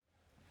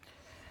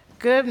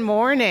Good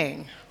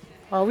morning.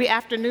 Are we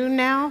afternoon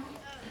now?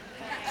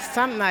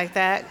 Something like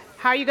that.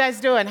 How are you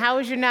guys doing? How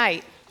was your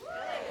night?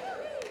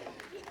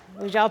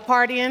 Was y'all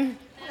partying?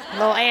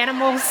 Little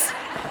animals?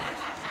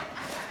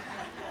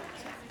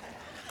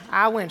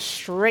 I went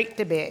straight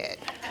to bed.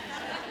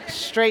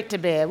 Straight to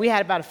bed. We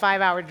had about a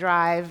 5-hour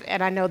drive,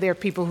 and I know there are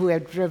people who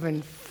have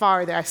driven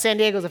farther. San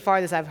Diego's the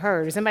farthest I've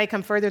heard. Has anybody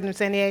come further than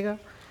San Diego?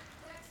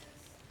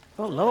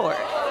 Oh, Lord.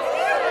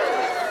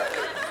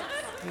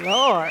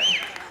 Lord.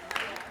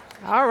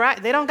 All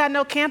right. They don't got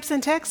no camps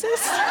in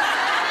Texas?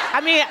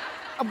 I mean,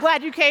 I'm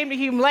glad you came to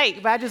Hume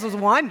Lake, but I just was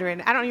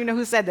wondering. I don't even know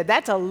who said that.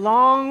 That's a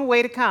long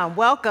way to come.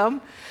 Welcome.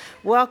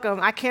 Welcome.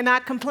 I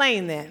cannot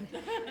complain then.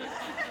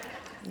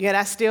 Yet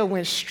I still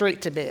went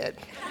straight to bed.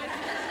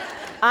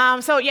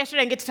 So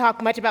yesterday I didn't get to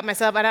talk much about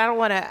myself, and I don't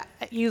want to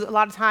use a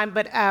lot of time,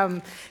 but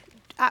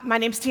my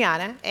name's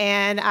Tiana,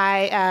 and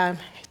I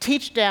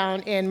teach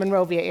down in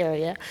Monrovia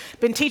area.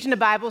 Been teaching the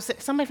Bible.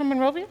 Somebody from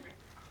Monrovia?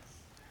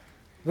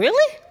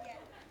 Really?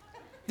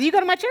 Do you go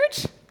to my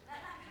church?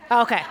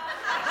 Okay.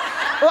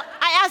 Well,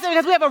 I asked them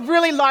because we have a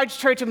really large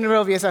church in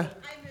Monrovia, so. I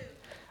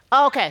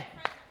moved. Okay.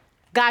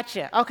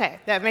 Gotcha. Okay,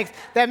 that makes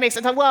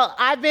sense. Well,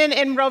 I've been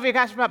in Monrovia,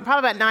 gosh, probably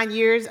about 9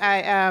 years.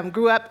 I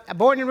grew up,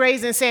 born and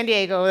raised in San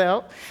Diego,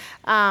 though.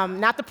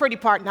 Not the pretty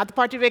part, not the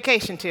part you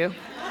vacation to.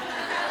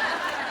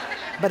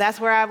 But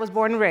that's where I was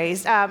born and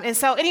raised. And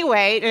so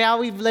anyway,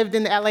 we've lived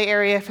in the LA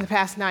area for the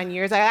past 9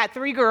 years. I got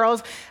 3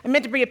 girls. I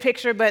meant to bring a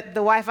picture, but the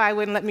Wi-Fi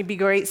wouldn't let me be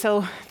great.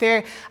 So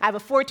there, I have a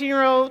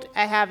 14-year-old,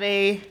 I have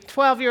a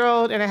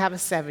 12-year-old, and I have a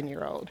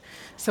 7-year-old.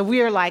 So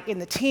we are like in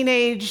the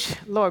teenage,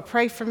 Lord,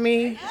 pray for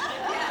me.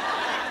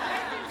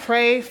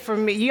 Pray for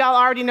me. You all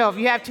already know. If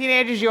you have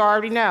teenagers, you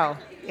already know.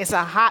 It's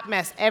a hot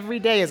mess. Every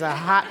day is a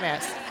hot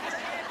mess.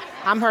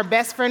 I'm her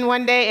best friend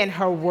one day and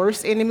her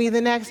worst enemy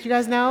the next. You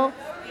guys know?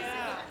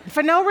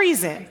 For no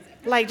reason.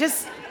 Like,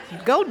 just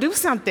go do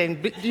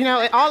something. You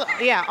know, all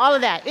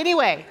of that.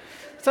 Anyway,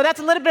 so that's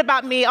a little bit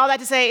about me. All that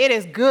to say, it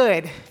is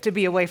good to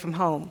be away from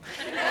home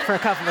for a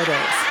couple of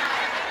days.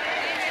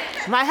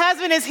 My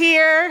husband is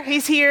here.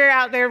 He's here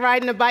out there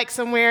riding a bike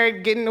somewhere,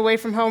 getting away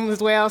from home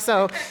as well.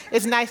 So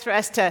it's nice for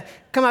us to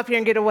come up here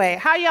and get away.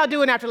 How y'all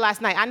doing after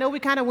last night? I know we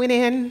kind of went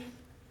in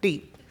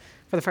deep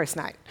for the first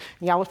night.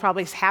 Y'all was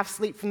probably half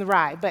asleep from the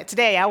ride. But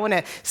today I want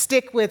to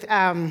stick with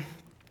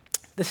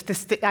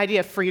the idea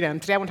of freedom.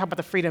 Today I want to talk about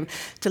the freedom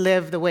to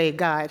live the way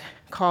God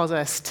calls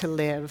us to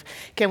live.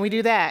 Can we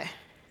do that?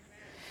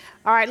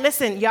 All right,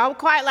 listen, y'all were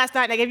quiet last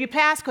night, and I gave you a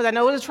pass because I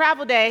know it was a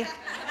travel day.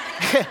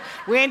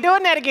 We ain't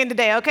doing that again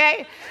today,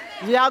 okay?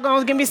 Y'all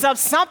gonna give me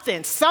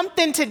something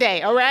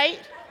today, all right?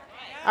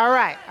 All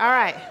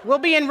right. We'll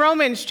be in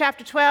Romans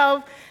chapter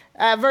 12,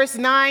 verse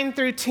 9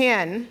 through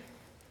 10.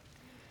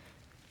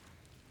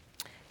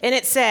 And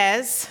it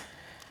says,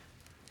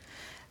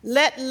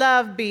 "Let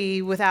love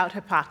be without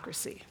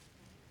hypocrisy.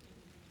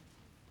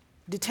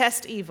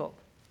 Detest evil.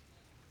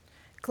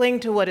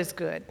 Cling to what is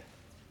good.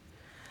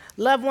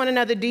 Love one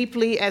another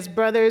deeply as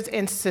brothers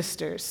and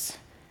sisters,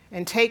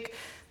 and take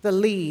the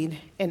lead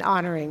in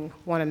honoring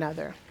one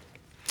another."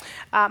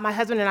 My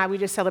husband and I, we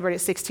just celebrated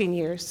 16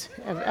 years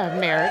of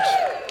marriage.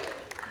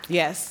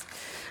 Yes.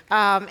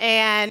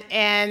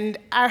 And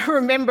I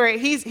remember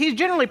he's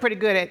generally pretty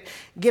good at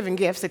giving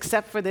gifts,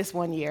 except for this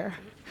one year.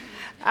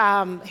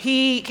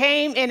 He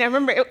came, and I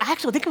remember, I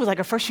think it was like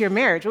a first-year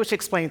marriage, which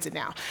explains it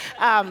now.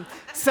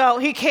 So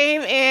he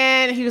came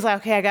in, he was like,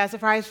 "Okay, I got a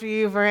surprise for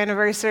you for our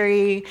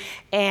anniversary."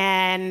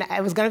 And I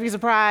was going to be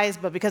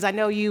surprised, but because I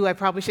know you, I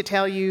probably should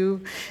tell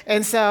you.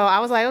 And so I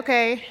was like,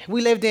 okay.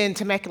 We lived in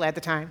Temecula at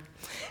the time.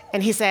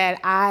 And he said,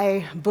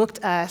 "I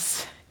booked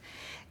us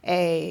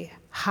a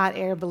hot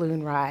air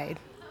balloon ride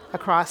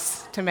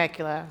across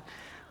Temecula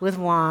with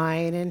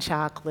wine and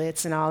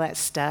chocolates and all that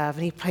stuff."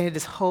 And he painted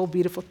this whole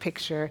beautiful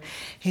picture.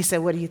 He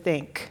said, "What do you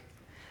think?"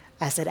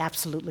 I said,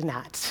 "Absolutely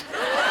not."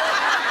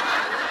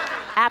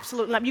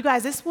 Absolutely not. You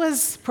guys, this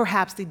was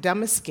perhaps the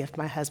dumbest gift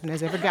my husband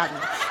has ever gotten.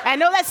 I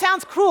know that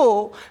sounds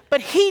cruel,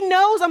 but he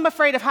knows I'm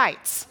afraid of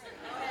heights.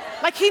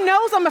 Like, he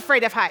knows I'm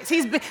afraid of heights.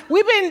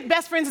 We've been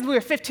best friends since we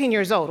were 15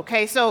 years old,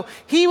 okay? So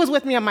he was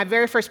with me on my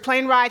very first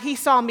plane ride. He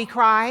saw me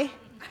cry.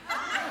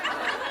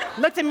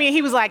 Looked at me, and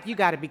he was like, "You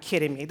got to be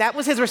kidding me." That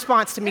was his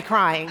response to me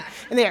crying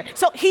in there.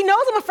 So he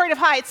knows I'm afraid of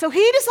heights, so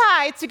he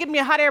decides to give me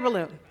a hot air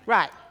balloon.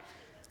 Right.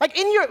 Like,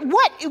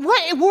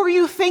 what were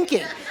you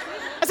thinking?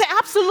 I said,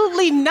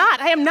 "Absolutely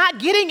not. I am not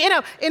getting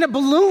in a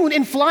balloon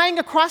and flying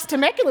across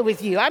Temecula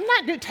with you. I'm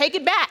not, take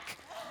it back.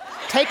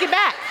 Take it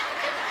back."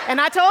 And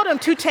I told him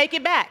to take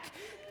it back.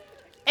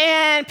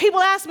 And people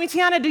ask me,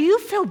 "Tiana, do you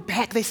feel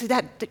bad?" They say,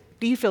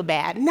 "Do you feel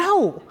bad?"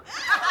 No.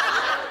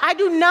 I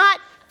do not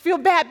feel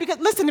bad, because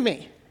listen to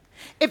me.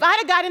 If I'd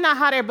have got in that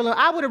hot air balloon,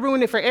 I would have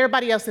ruined it for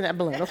everybody else in that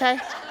balloon, okay?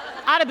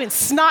 I'd have been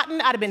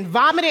snotting, I'd have been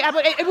vomiting.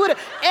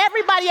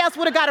 Everybody else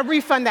would have got a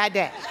refund that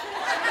day.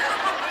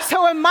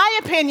 So in my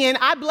opinion,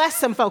 I blessed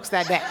some folks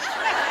that day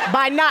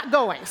by not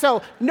going.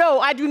 So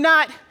no, I do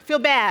not feel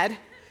bad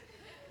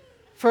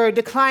for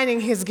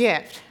declining his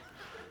gift.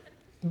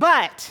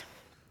 But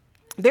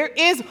There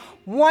is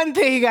one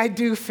thing I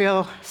do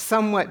feel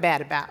somewhat bad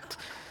about.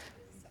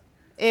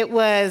 It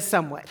was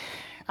somewhat.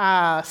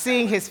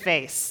 Seeing his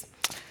face.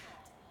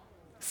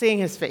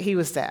 He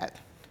was sad.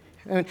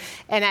 And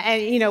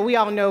we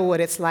all know what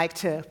it's like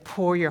to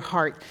pour your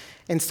heart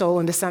and soul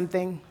into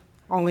something,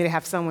 only to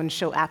have someone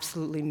show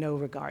absolutely no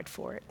regard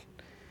for it.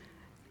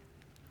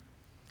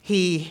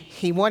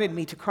 He wanted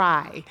me to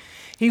cry.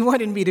 He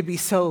wanted me to be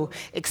so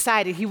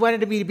excited. He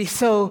wanted me to be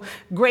so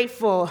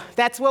grateful.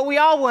 That's what we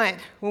all want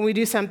when we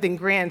do something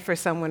grand for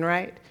someone,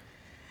 right?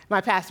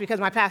 Because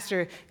my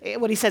pastor,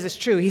 what he says is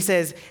true. He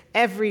says,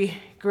 every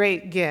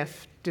great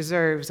gift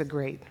deserves a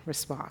great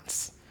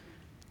response,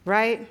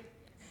 right?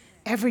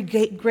 Every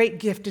great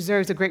gift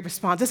deserves a great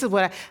response. This is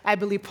what I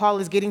believe Paul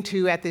is getting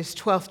to at this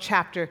 12th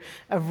chapter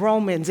of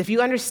Romans. If you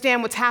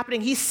understand what's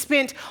happening, he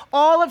spent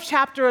all of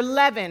chapter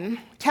 11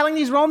 telling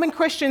these Roman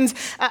Christians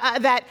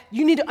that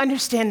you need to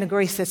understand the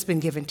grace that's been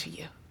given to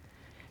you.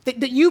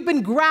 That you've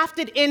been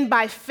grafted in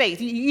by faith.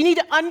 You need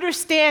to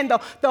understand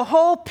the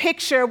whole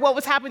picture of what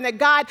was happening, that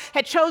God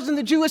had chosen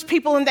the Jewish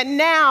people and that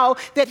now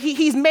that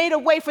he's made a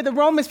way for the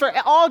Romans, for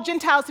all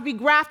Gentiles to be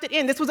grafted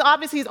in. This was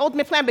obviously his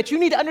ultimate plan, but you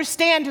need to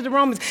understand to the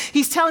Romans,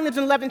 he's telling them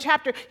in the 11th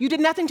chapter, you did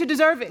nothing to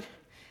deserve it.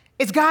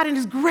 It's God and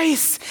his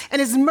grace and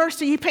his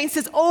mercy. He paints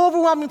this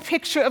overwhelming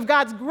picture of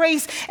God's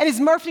grace and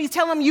his mercy. He's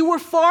telling them you were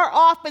far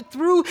off, but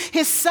through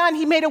his son,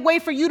 he made a way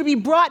for you to be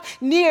brought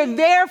near.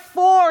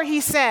 Therefore,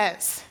 he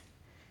says,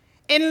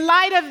 in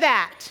light of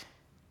that,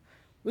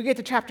 we get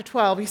to chapter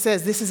 12. He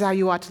says, this is how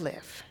you ought to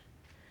live.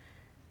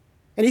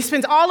 And he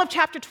spends all of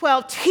chapter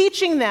 12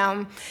 teaching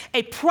them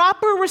a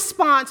proper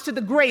response to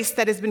the grace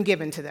that has been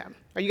given to them.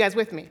 Are you guys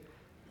with me?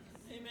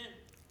 Amen.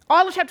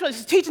 All of chapter 12,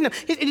 he's teaching them.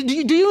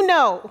 Do you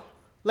know,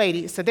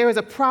 ladies, that there is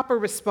a proper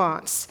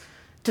response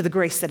to the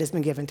grace that has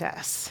been given to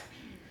us?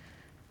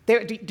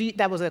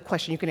 That was a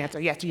question you can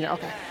answer. Yes, do you know?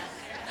 Okay.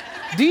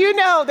 Do you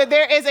know that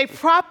there is a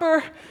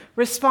proper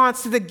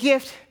response to the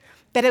gift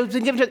that has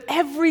been given to us?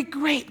 Every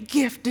great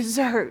gift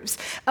deserves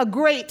a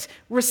great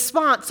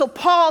response. So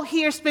Paul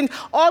here spends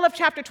all of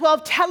chapter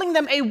 12 telling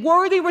them a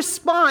worthy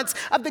response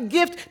of the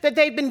gift that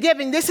they've been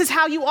given. This is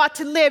how you ought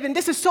to live. And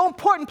this is so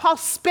important. Paul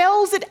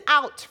spells it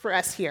out for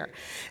us here.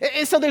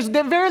 And so there's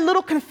very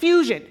little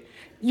confusion.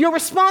 Your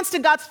response to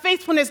God's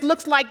faithfulness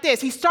looks like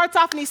this. He starts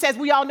off and he says,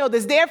 we all know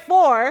this.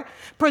 Therefore,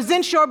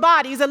 present your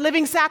bodies a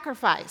living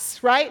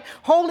sacrifice, right?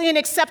 Holy and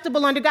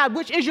acceptable unto God,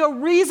 which is your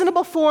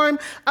reasonable form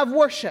of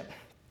worship.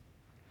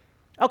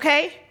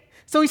 Okay?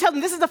 So he tells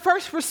them this is the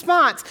first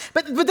response.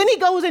 But then he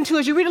goes into,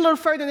 as you read a little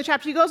further in the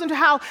chapter, he goes into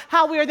how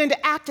we are then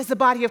to act as the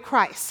body of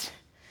Christ.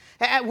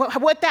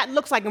 What that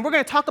looks like. And we're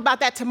going to talk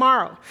about that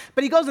tomorrow.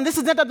 But he goes, and this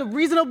is the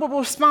reasonable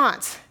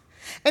response.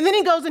 And then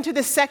he goes into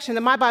this section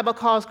that my Bible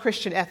calls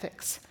Christian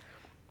ethics.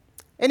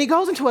 And he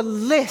goes into a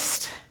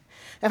list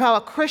of how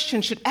a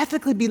Christian should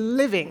ethically be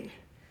living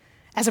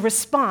as a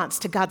response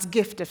to God's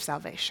gift of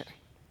salvation.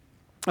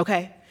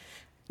 Okay?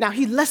 Now,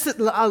 he listed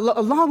a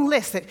long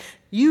list that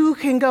you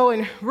can go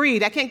and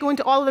read. I can't go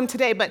into all of them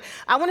today, but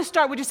I want to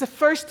start with just the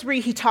first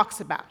three he talks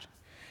about.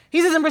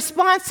 He says, in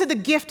response to the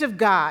gift of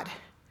God,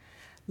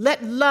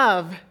 let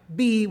love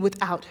be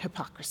without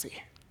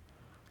hypocrisy.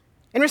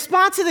 In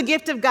response to the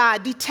gift of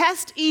God,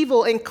 detest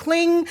evil and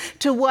cling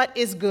to what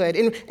is good.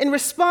 In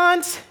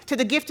response to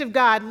the gift of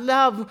God,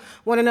 love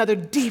one another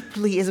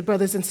deeply as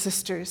brothers and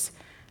sisters,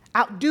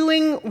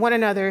 outdoing one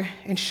another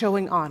and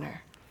showing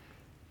honor.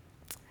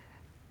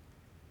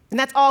 And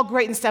that's all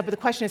great and stuff, but the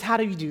question is, how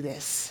do you do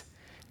this?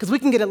 Because we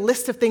can get a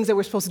list of things that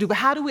we're supposed to do, but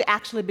how do we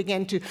actually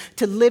begin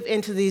to live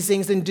into these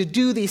things and to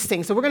do these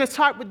things? So we're going to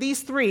start with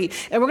these three,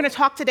 and we're going to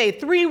talk today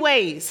 3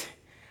 ways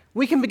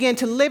we can begin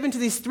to live into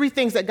these 3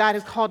 things that God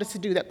has called us to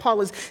do, that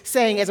Paul is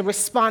saying as a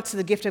response to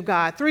the gift of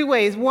God. 3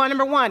 ways.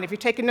 Number one, if you're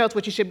taking notes,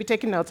 which you should be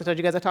taking notes, I told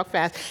you guys I talk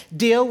fast,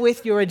 deal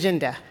with your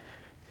agenda.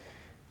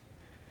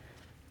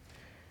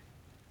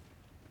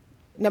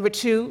 Number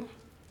 2,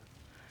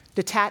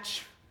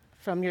 detach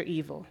from your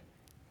evil.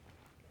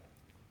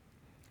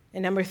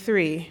 And number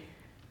 3,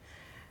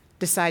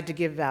 decide to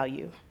give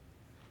value.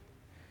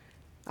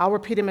 I'll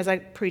repeat them as I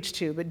preach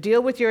too, but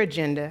deal with your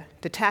agenda,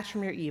 detach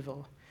from your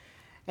evil,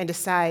 and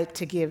decide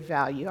to give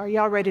value. Are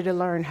y'all ready to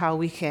learn how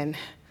we can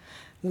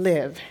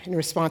live in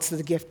response to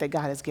the gift that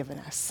God has given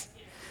us?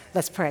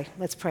 Let's pray.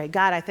 Let's pray.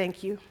 God, I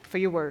thank you for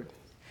your word.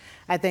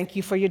 I thank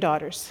you for your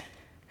daughters.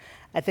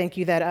 I thank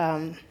you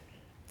that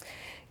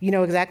you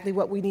know exactly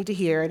what we need to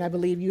hear, and I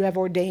believe you have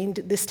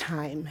ordained this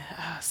time.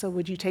 So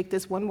would you take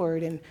this one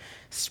word and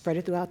spread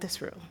it throughout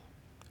this room?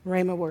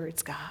 Rhema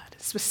words, God,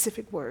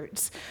 specific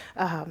words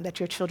that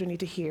your children need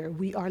to hear.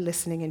 We are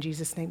listening. In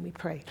Jesus' name we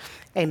pray.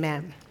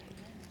 Amen.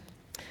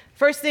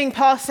 First thing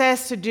Paul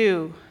says to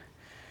do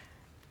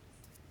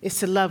is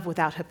to love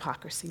without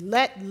hypocrisy.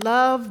 Let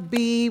love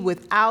be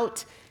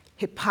without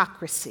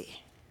hypocrisy.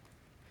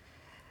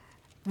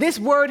 This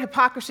word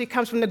hypocrisy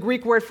comes from the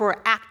Greek word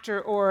for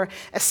actor or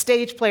a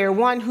stage player,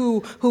 one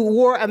who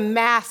wore a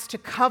mask to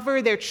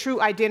cover their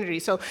true identity.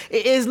 So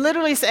it is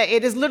literally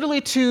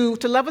to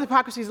love with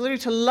hypocrisy is literally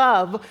to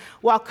love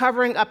while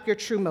covering up your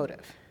true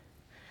motive.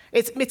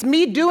 It's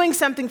me doing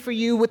something for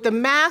you with the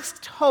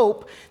masked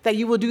hope that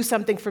you will do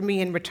something for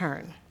me in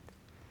return.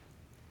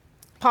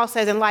 Paul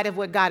says, in light of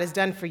what God has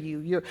done for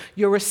you,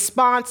 your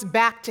response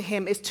back to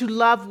him is to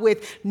love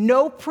with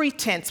no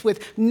pretense,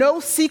 with no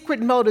secret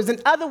motives. In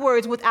other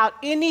words, without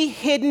any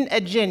hidden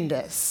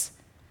agendas.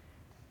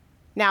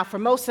 Now, for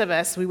most of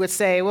us, we would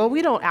say, well,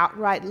 we don't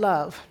outright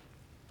love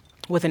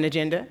with an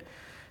agenda.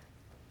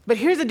 But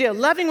here's the deal.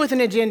 Loving with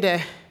an agenda,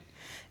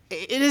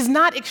 it is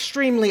not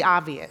extremely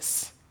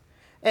obvious.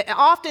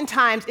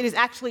 Oftentimes, it is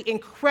actually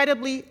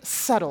incredibly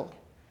subtle.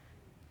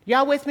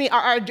 Y'all with me?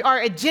 Our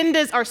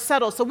agendas are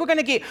subtle. So we're going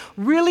to get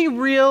really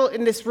real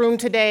in this room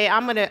today.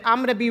 I'm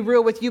going to be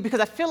real with you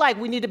because I feel like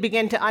we need to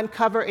begin to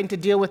uncover and to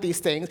deal with these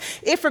things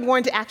if we're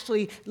going to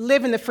actually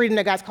live in the freedom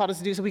that God's called us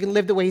to do so we can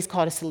live the way he's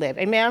called us to live.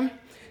 Amen?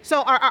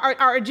 So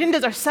our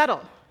agendas are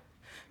subtle.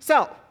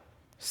 So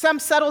some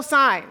subtle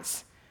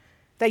signs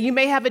that you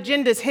may have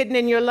agendas hidden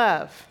in your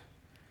love.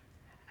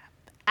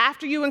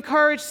 After you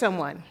encourage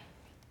someone,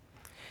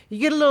 you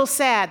get a little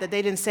sad that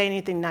they didn't say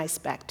anything nice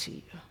back to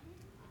you.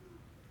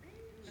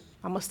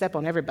 I'm going to step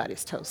on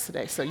everybody's toes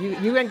today. So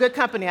you're in good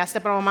company. I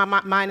step on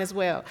mine as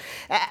well.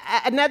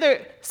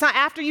 Another sign,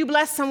 after you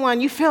bless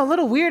someone, you feel a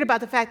little weird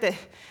about the fact that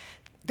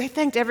they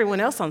thanked everyone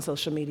else on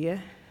social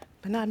media,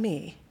 but not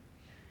me.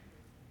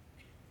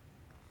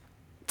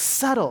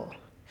 Subtle.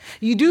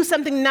 You do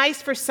something nice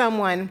for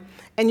someone,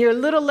 and you're a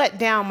little let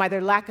down by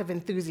their lack of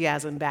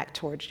enthusiasm back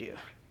towards you.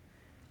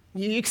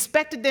 You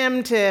expected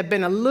them to have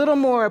been a little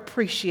more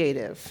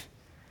appreciative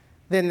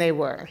than they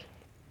were.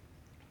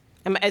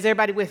 Is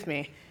everybody with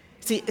me?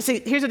 See,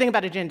 here's the thing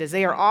about agendas.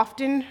 They are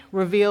often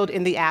revealed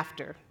in the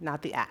after,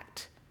 not the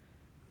act.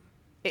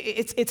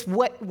 It's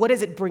what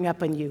does it bring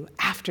up on you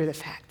after the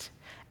fact?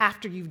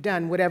 After you've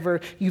done whatever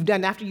you've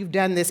done, after you've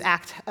done this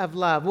act of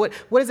love. What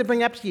does it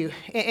bring up to you?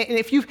 And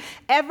if you've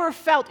ever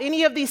felt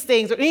any of these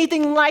things or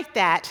anything like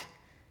that,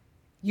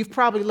 you've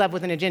probably loved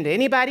with an agenda.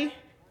 Anybody?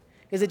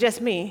 Is it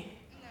just me?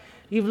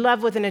 You've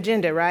loved with an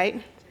agenda,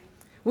 right?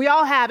 We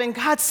all have, and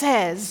God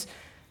says,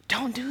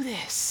 don't do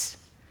this.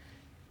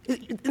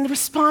 In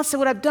response to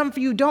what I've done for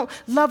you, don't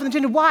love with an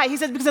agenda. Why? He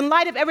says, because in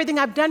light of everything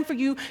I've done for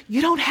you,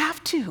 you don't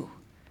have to.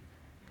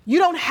 You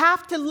don't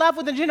have to love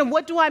with an agenda.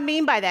 What do I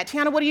mean by that?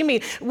 Tiana, what do you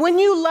mean? When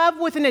you love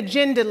with an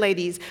agenda,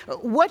 ladies,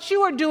 what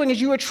you are doing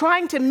is you are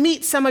trying to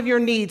meet some of your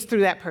needs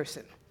through that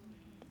person.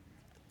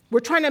 We're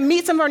trying to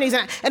meet some of our needs.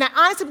 And I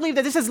honestly believe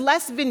that this is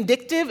less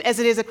vindictive as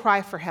it is a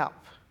cry for help.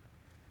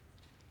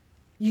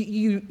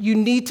 You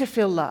need to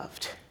feel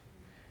loved.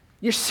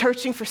 You're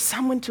searching for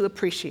someone to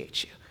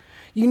appreciate you.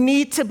 You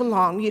need to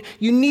belong.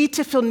 You need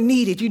to feel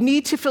needed. You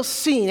need to feel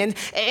seen.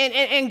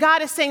 And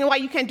God is saying, why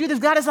you can't do this?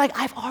 God is like,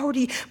 I've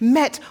already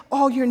met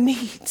all your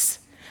needs.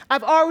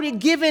 I've already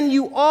given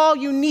you all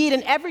you need.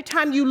 And every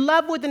time you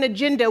love with an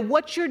agenda,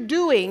 what you're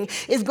doing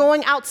is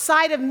going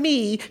outside of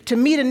me to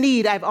meet a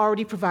need I've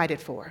already provided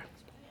for.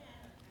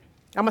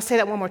 I'm going to say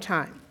that one more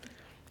time.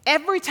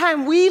 Every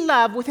time we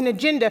love with an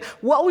agenda,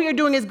 what we are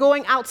doing is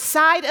going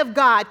outside of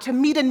God to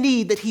meet a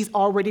need that he's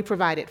already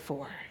provided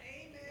for.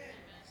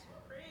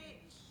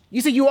 You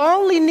see, you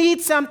only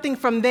need something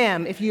from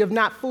them if you have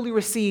not fully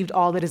received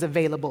all that is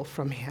available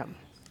from him.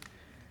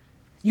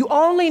 You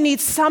only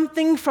need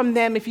something from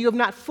them if you have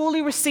not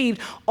fully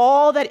received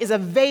all that is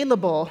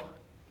available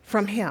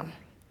from him.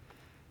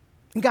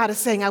 And God is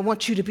saying, I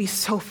want you to be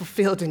so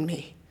fulfilled in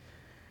me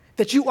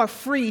that you are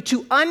free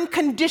to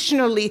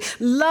unconditionally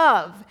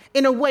love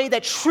in a way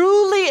that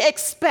truly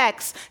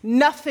expects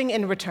nothing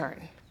in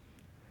return.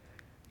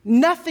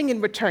 Nothing in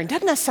return.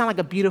 Doesn't that sound like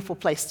a beautiful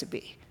place to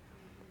be?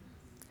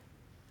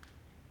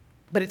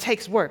 But it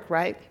takes work,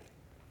 right?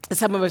 And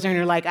some of us are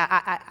here like,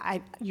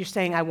 you're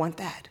saying, I want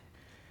that.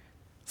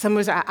 Some of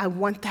us are, I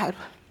want that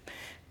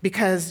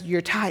because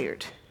you're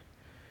tired.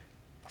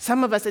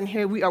 Some of us in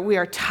here, we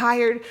are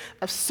tired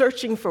of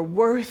searching for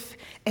worth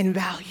and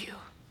value.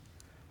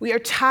 We are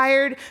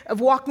tired of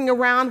walking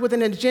around with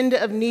an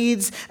agenda of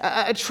needs,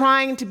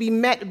 trying to be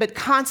met, but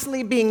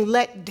constantly being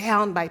let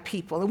down by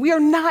people. And we are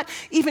not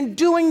even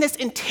doing this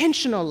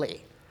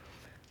intentionally.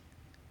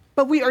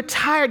 But we are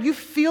tired. You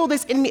feel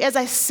this in me. As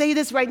I say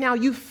this right now,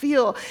 you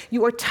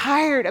are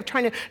tired of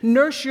trying to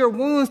nurse your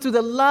wounds through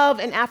the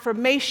love and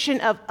affirmation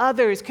of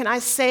others. Can I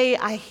say,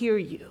 I hear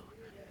you?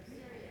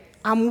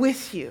 I'm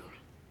with you.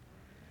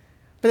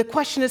 But the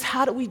question is,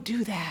 how do we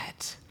do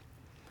that?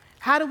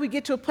 How do we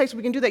get to a place where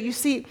we can do that? You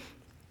see,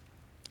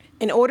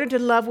 in order to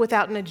love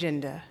without an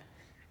agenda,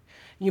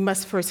 you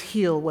must first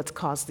heal what's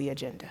caused the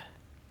agenda.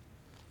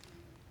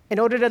 In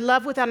order to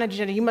love without an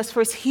agenda, you must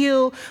first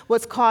heal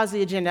what's caused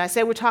the agenda. I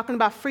said we're talking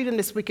about freedom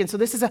this weekend, so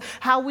this is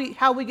how we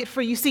get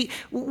free. You see,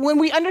 when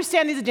we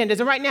understand these agendas,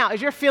 and right now,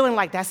 as you're feeling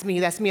like that's me,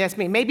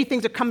 maybe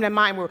things are coming to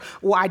mind where,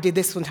 well, I did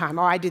this one time,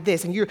 or I did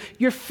this, and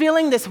you're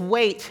feeling this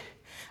weight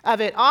of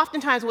it.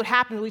 Oftentimes what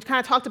happens, we kind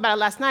of talked about it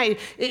last night,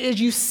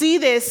 is you see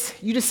this,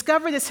 you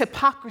discover this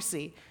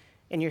hypocrisy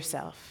in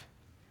yourself.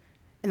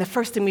 And the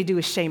first thing we do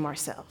is shame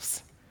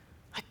ourselves.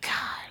 Like,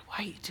 God,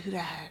 why you do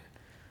that?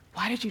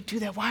 Why did you do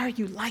that? Why are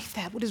you like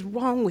that? What is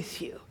wrong with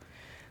you?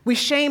 We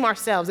shame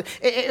ourselves.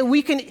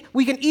 We can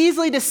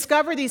easily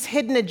discover these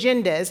hidden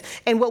agendas,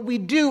 and what we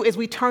do is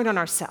we turn on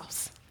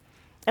ourselves,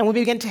 and we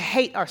begin to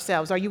hate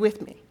ourselves. Are you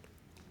with me?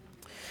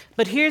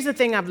 But here's the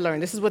thing I've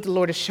learned. This is what the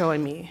Lord is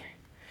showing me.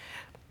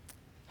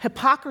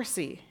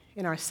 Hypocrisy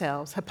in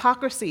ourselves,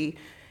 hypocrisy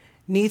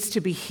needs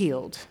to be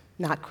healed,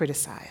 not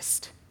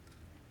criticized.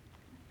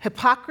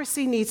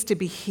 Hypocrisy needs to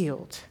be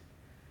healed,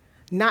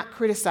 not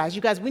criticized.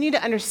 You guys, we need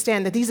to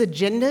understand that these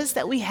agendas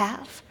that we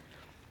have,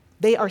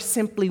 they are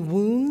simply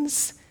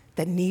wounds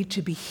that need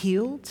to be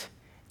healed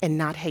and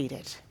not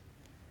hated.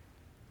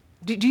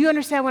 Do you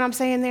understand what I'm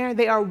saying there?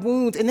 They are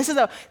wounds. And this is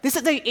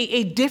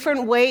a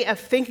different way of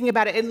thinking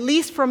about it, at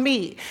least for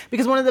me.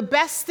 Because one of the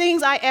best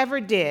things I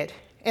ever did,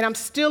 and I'm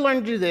still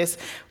learning to do this,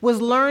 was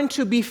learn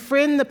to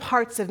befriend the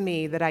parts of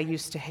me that I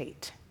used to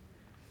hate.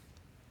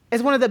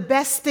 It's one of the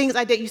best things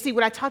I did. You see,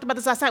 when I talked about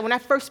this last night, when I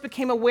first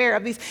became aware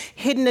of these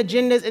hidden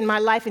agendas in my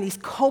life and these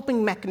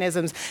coping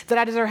mechanisms that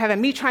I deserve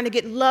having, me trying to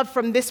get love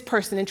from this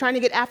person and trying to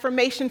get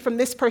affirmation from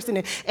this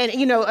person and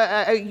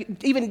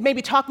even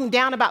maybe talking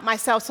down about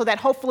myself so that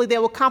hopefully they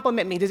will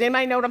compliment me. Does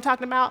anybody know what I'm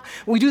talking about?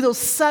 We do those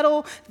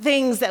subtle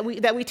things that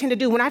we tend to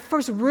do. When I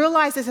first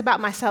realized this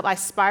about myself, I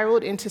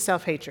spiraled into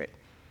self-hatred.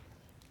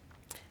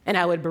 And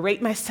I would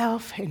berate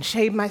myself and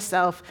shame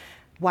myself.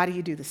 Why do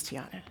you do this,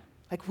 Tiana?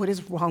 Like, what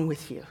is wrong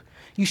with you?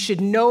 You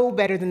should know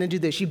better than to do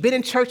this. You've been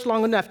in church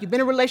long enough. You've been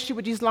in a relationship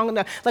with Jesus long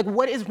enough. Like,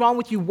 what is wrong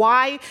with you?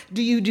 Why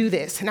do you do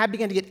this? And I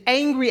began to get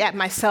angry at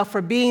myself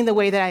for being the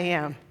way that I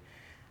am.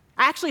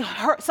 I actually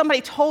heard somebody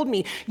told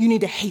me, you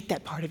need to hate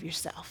that part of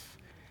yourself.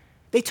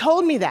 They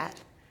told me that.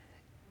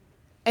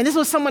 And this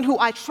was someone who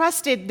I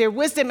trusted their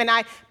wisdom, and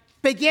I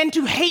began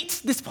to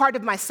hate this part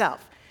of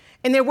myself.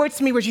 And their words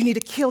to me were, you need to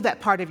kill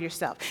that part of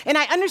yourself. And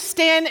I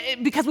understand,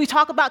 because we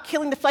talk about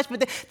killing the flesh,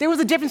 but there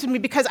was a difference with me,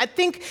 because I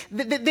think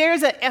that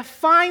there's a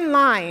fine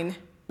line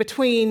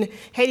between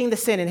hating the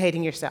sin and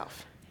hating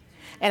yourself.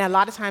 And a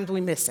lot of times we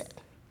miss it.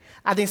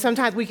 I think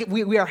sometimes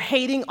we are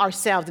hating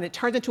ourselves, and it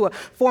turns into a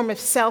form of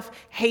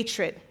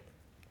self-hatred.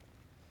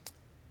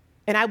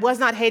 And I was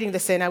not hating the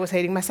sin, I was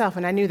hating myself,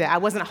 and I knew that. I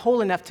wasn't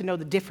whole enough to know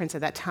the difference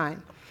at that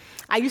time.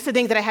 I used to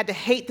think that I had to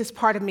hate this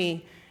part of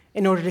me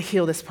in order to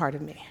heal this part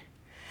of me.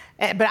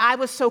 But I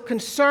was so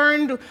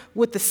concerned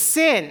with the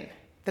sin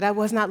that I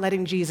was not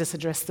letting Jesus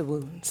address the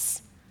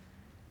wounds.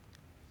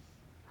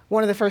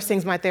 One of the first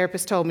things my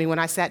therapist told me when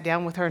I sat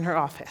down with her in her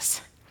office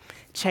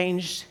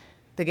changed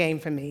the game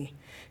for me.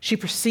 She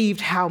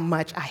perceived how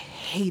much I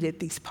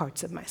hated these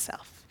parts of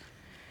myself.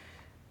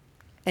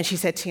 And she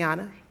said,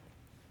 Tiana,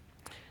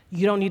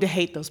 you don't need to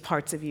hate those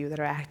parts of you that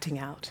are acting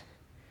out.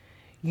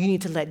 You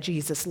need to let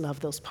Jesus love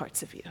those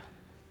parts of you.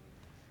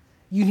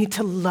 You need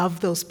to love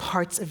those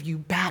parts of you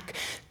back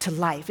to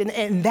life.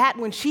 And that,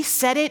 when she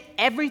said it,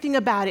 everything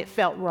about it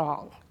felt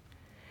wrong.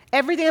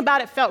 Everything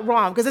about it felt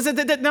wrong. Because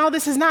no,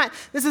 this is not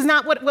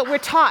what we're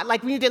taught.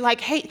 Like, we need to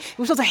hate.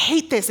 We're supposed to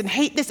hate this.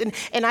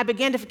 And I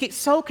began to get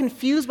so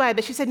confused by it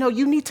that she said, no,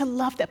 you need to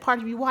love that part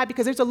of you. Why?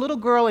 Because there's a little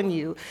girl in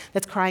you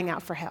that's crying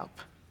out for help.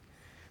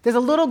 There's a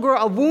little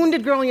girl, a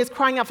wounded girl in you that's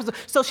crying out for help.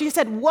 So she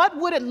said, what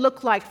would it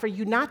look like for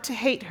you not to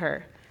hate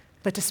her,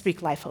 but to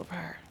speak life over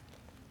her?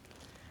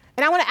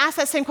 And I want to ask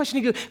that same question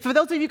to you. For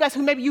those of you guys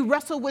who maybe you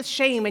wrestle with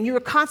shame and you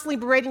are constantly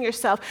berating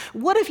yourself,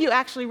 what if you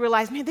actually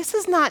realize, man, this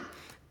is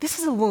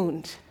a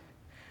wound?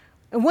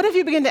 And what if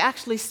you begin to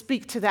actually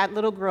speak to that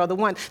little girl, the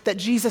one that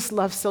Jesus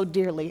loves so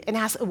dearly, and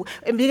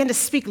begin to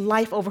speak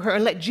life over her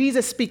and let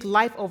Jesus speak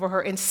life over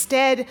her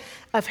instead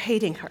of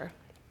hating her?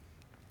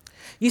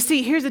 You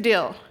see, here's the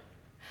deal.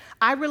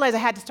 I realized I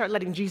had to start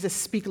letting Jesus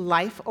speak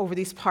life over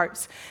these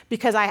parts,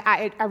 because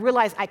I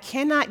realized I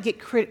cannot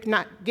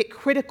not get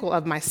critical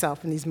of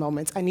myself in these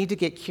moments. I need to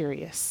get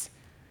curious.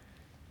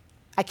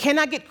 I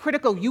cannot get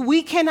critical.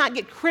 We cannot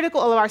get critical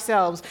of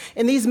ourselves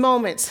in these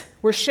moments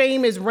where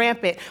shame is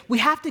rampant. We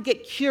have to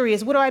get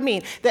curious. What do I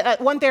mean?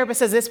 One therapist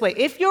says this way: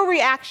 if your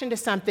reaction to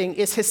something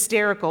is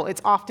hysterical,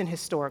 it's often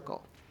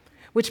historical.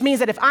 Which means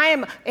that if I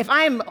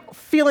am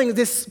feeling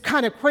this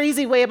kind of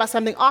crazy way about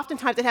something,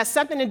 oftentimes it has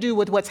something to do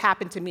with what's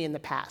happened to me in the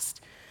past.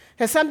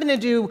 It has something to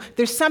do,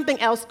 there's something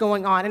else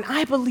going on. And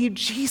I believe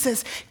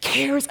Jesus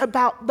cares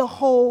about the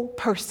whole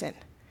person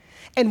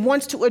and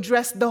wants to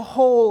address the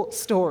whole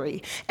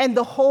story and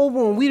the whole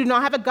wound. We do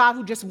not have a God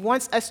who just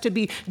wants us to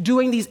be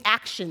doing these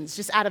actions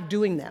just out of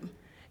doing them.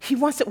 He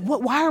wants to,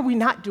 why are we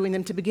not doing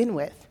them to begin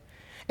with?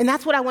 And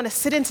that's what I want to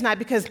sit in tonight,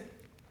 because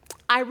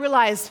I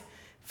realized,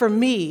 for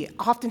me,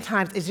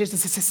 oftentimes it's just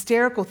this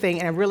hysterical thing,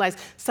 and I realize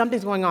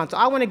something's going on. So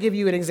I want to give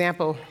you an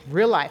example,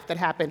 real life, that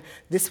happened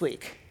this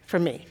week for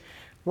me,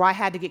 where I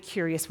had to get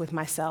curious with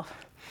myself,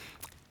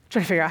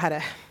 trying to figure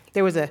out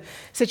there was a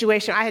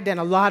situation. I had done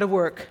a lot of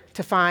work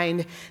to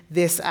find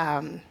this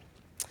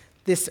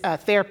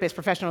therapist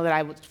professional that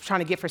I was trying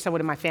to get for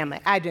someone in my family.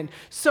 I had done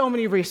so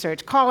many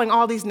research, calling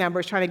all these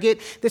numbers, trying to get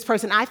this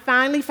person. I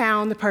finally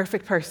found the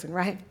perfect person,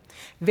 right?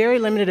 Very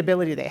limited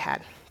ability they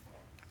had.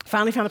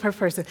 Finally found the perfect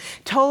person,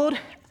 told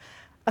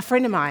a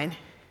friend of mine,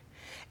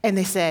 and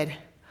they said,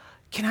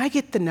 can I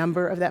get the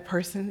number of that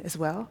person as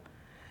well?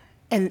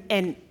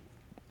 And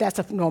that's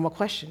a normal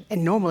question.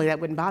 And normally that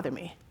wouldn't bother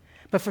me.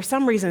 But for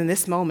some reason in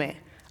this moment,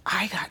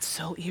 I got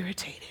so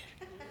irritated.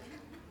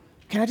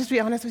 Can I just be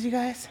honest with you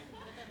guys?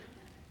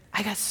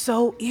 I got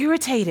so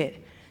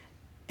irritated.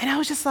 And I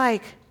was just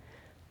like,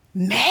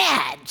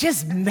 mad,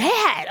 just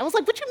mad. I was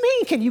like, what you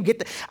mean, can you get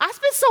the, I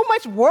spent so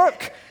much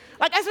work.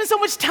 Like, I spent so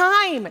much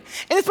time, and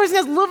this person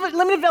has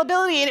limited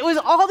availability, and it was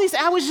all these,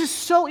 I was just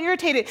so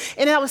irritated.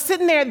 And I was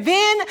sitting there,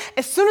 then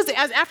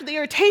after the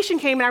irritation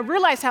came and I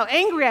realized how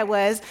angry I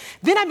was,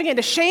 then I began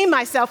to shame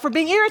myself for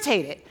being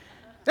irritated.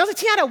 I was like,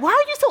 Tiana, why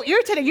are you so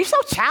irritated? You're so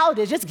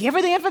childish. Just give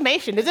her the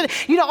information.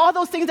 All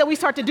those things that we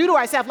start to do to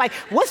ourselves, like,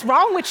 what's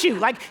wrong with you?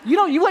 Like,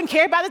 you wouldn't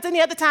care about this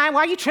any other time. Why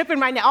are you tripping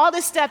right now? All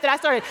this stuff that I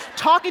started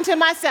talking to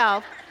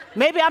myself.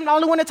 Maybe I'm the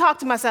only one to talk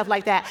to myself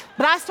like that.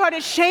 But I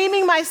started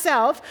shaming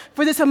myself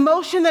for this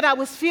emotion that I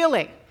was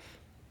feeling.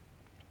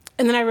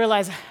 And then I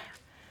realized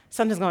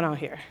something's going on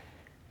here.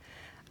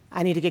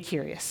 I need to get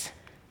curious.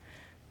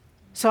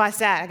 So I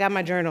got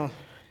my journal.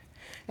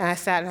 And I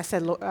sat and I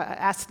said, I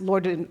asked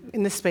Lord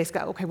in this space,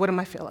 God, okay, what am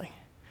I feeling?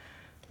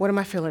 What am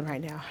I feeling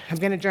right now? I'm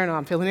going to journal.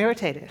 I'm feeling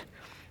irritated.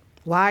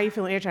 Why are you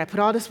feeling irritated? I put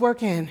all this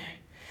work in.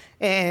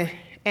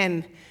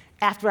 And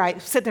after I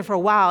sit there for a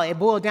while, it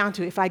boiled down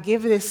to, if I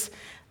give this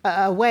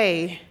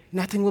away,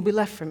 nothing will be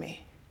left for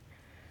me.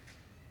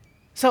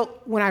 So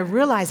when I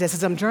realized this,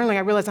 as I'm journaling, I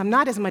realized I'm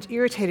not as much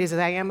irritated as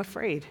I am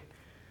afraid.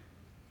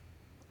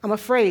 I'm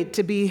afraid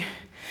to be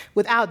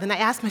without. Then I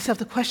asked myself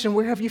the question,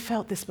 where have you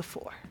felt this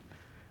before?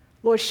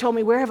 Lord, show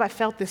me, where have I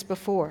felt this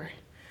before?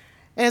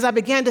 And as I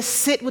began to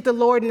sit with the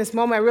Lord in this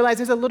moment, I realized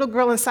there's a little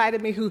girl inside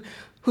of me who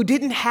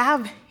didn't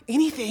have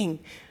anything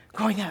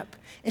growing up.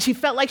 And she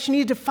felt like she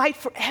needed to fight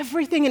for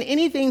everything and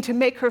anything to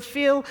make her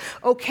feel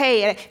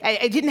okay.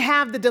 I didn't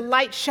have the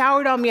delight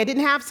showered on me. I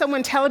didn't have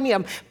someone telling me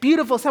I'm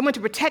beautiful, someone to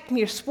protect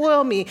me or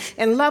spoil me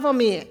and love on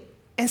me.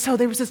 And so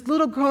there was this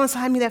little girl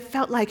inside me that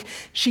felt like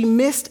she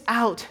missed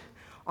out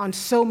on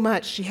so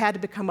much. She had to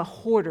become a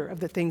hoarder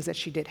of the things that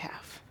she did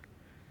have.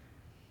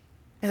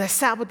 As I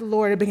sat with the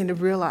Lord, I began to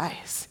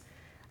realize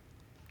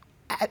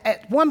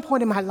at one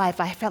point in my life,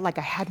 I felt like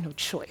I had no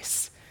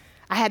choice.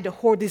 I had to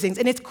hoard these things.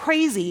 And it's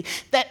crazy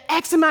that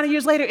X amount of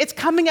years later, it's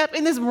coming up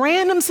in this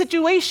random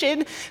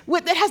situation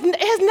that has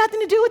nothing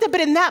to do with it.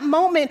 But in that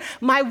moment,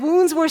 my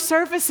wounds were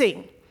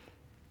surfacing.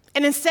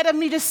 And instead of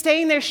me just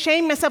staying there,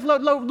 shaming myself,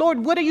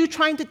 Lord, what are you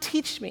trying to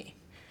teach me?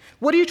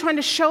 What are you trying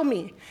to show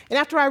me? And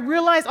after I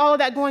realized all of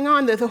that going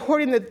on, the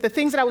hoarding, the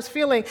things that I was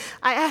feeling,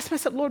 I asked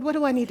myself, Lord, what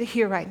do I need to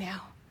hear right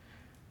now?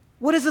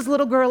 What does this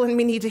little girl in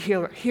me need to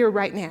hear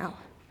right now?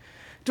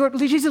 Lord,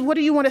 Jesus, what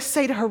do you want to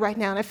say to her right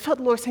now? And I felt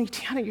the Lord saying,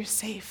 Tiana, you're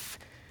safe.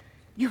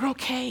 You're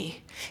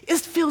okay. It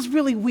feels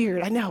really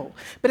weird, I know.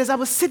 But as I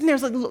was sitting there,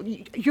 I was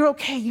like, you're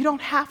okay. You don't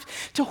have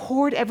to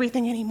hoard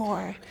everything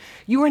anymore.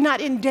 You are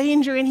not in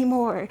danger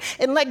anymore.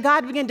 And let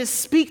God begin to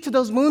speak to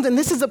those wounds. And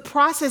this is a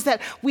process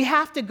that we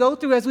have to go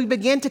through as we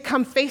begin to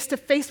come face to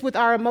face with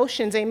our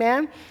emotions,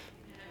 amen?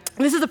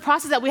 And this is a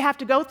process that we have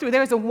to go through.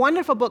 There's a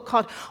wonderful book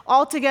called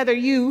Altogether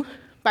You,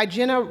 by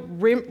Jenna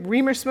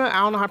Reamersma,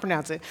 I don't know how to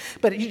pronounce it,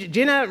 but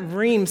Jenna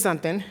Ream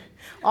something,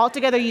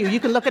 Altogether You. You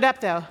can look it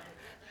up though.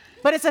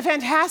 But it's a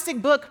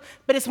fantastic book,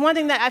 but it's one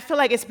thing that I feel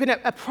like it's been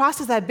a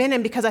process I've been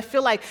in because I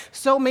feel like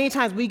so many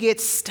times we get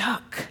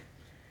stuck.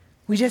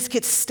 We just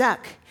get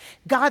stuck.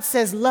 God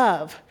says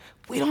love.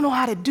 We don't know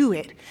how to do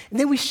it. And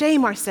then we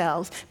shame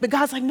ourselves. But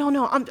God's like,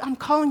 no, I'm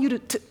calling you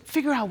to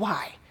figure out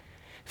why.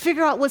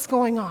 Figure out what's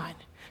going on.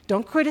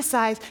 Don't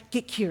criticize,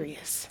 get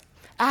curious.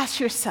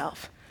 Ask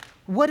yourself,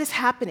 what is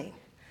happening?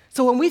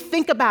 So when we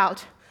think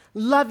about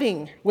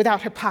loving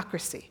without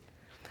hypocrisy,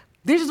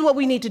 this is what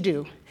we need to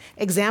do.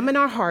 Examine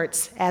our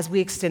hearts as we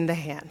extend the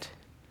hand.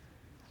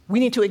 We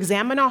need to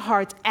examine our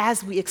hearts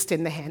as we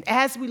extend the hand,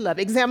 as we love.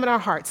 Examine our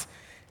hearts.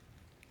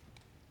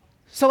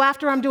 So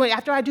after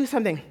I do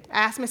something,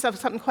 I ask myself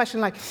some question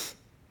like,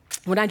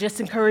 when I just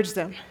encourage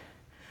them,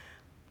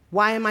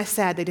 why am I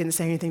sad they didn't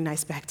say anything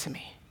nice back to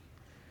me?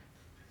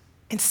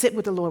 And sit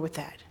with the Lord with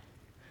that.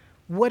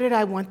 What did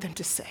I want them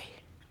to say?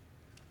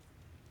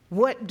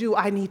 What do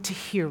I need to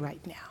hear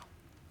right now?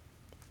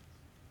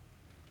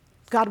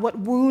 God, what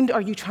wound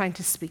are you trying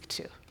to speak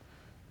to?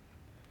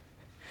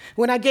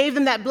 When I gave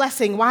them that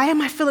blessing, why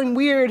am I feeling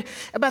weird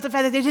about the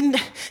fact that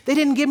they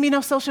didn't give me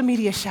no social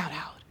media shout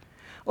out?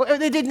 Or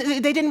they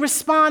didn't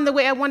respond the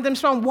way I wanted them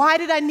to respond? Why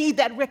did I need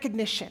that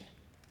recognition?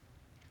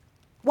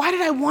 Why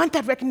did I want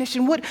that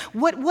recognition?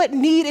 What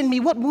need in me,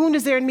 what wound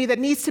is there in me that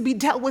needs to be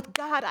dealt with?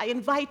 God, I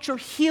invite your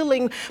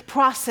healing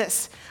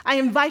process. I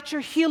invite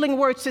your healing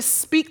words to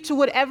speak to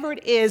whatever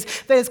it is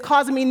that is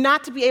causing me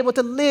not to be able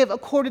to live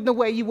according to the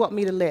way you want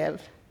me to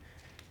live.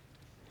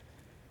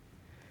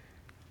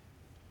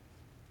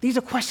 These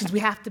are questions we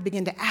have to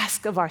begin to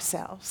ask of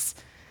ourselves.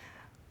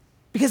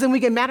 Because then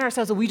we get mad at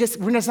ourselves that we're just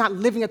not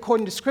living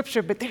according to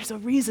Scripture, but there's a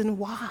reason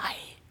why.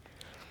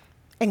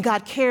 And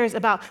God cares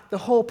about the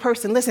whole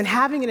person. Listen,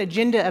 having an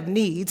agenda of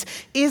needs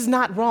is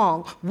not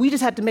wrong. We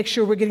just have to make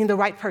sure we're getting the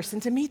right person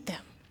to meet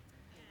them.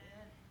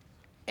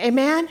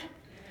 Amen?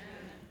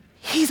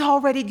 He's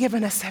already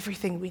given us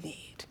everything we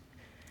need.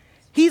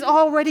 He's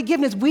already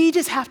given us. We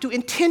just have to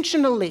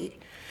intentionally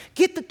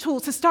get the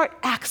tools to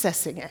start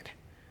accessing it.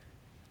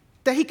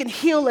 That he can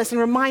heal us and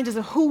remind us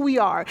of who we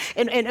are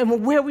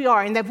and where we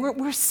are, and that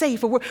we're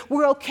safe or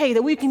we're okay,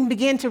 that we can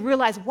begin to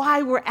realize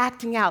why we're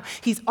acting out.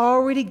 He's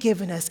already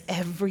given us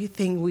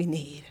everything we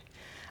need.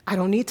 I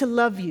don't need to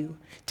love you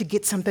to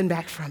get something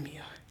back from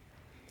you.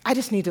 I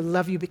just need to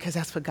love you because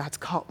that's what God's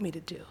called me to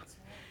do.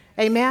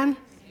 Amen?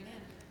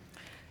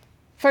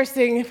 First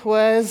thing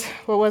was,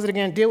 what was it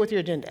again? Deal with your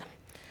agenda.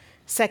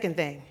 Second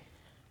thing,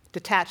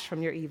 detach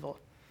from your evil.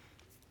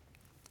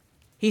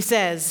 He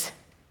says,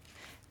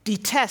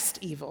 detest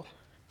evil,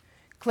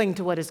 cling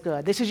to what is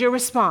good. This is your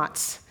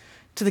response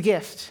to the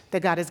gift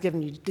that God has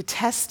given you.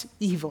 Detest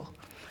evil,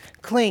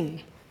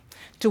 cling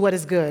to what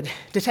is good.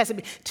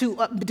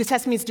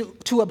 Detest means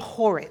to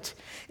abhor it.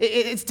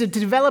 It's to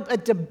develop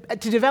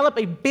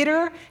a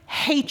bitter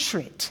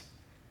hatred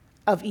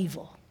of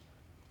evil.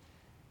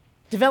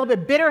 Develop a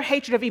bitter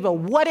hatred of evil.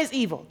 What is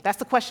evil? That's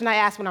the question I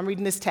ask when I'm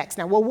reading this text.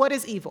 Now, well, what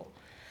is evil?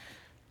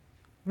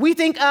 We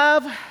think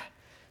of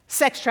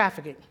sex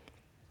trafficking.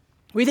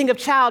 We think of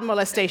child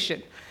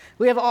molestation.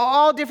 We have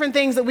all different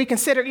things that we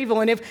consider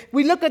evil. And if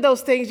we look at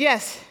those things,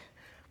 yes,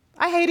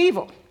 I hate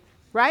evil,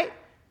 right?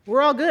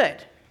 We're all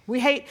good. We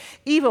hate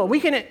evil.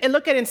 We can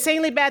look at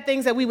insanely bad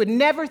things that we would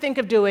never think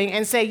of doing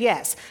and say,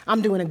 yes,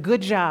 I'm doing a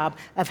good job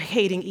of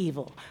hating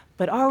evil.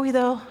 But are we,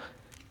 though?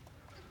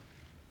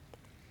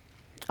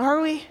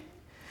 Are we?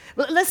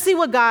 Well, let's see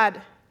what God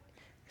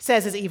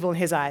says is evil in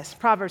his eyes.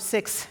 Proverbs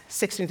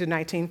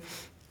 6:16-19.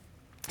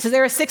 So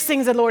there are 6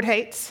 things the Lord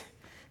hates.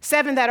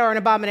 7 that are an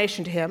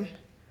abomination to him: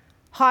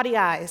 haughty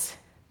eyes,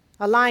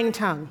 a lying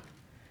tongue,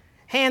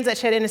 hands that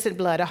shed innocent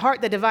blood, a heart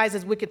that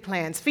devises wicked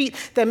plans, feet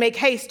that make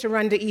haste to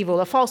run to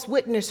evil, a false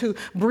witness who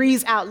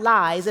breathes out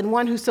lies, and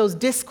one who sows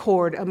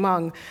discord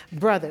among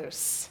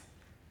brothers.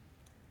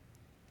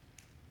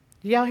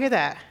 Do y'all hear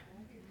that?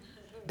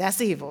 That's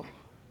evil.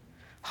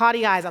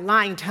 Haughty eyes, a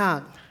lying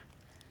tongue.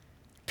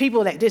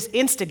 People that just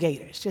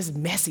instigators, just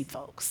messy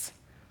folks,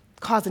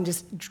 causing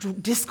just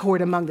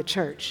discord among the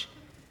church.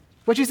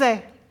 What'd you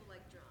say?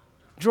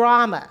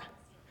 Drama.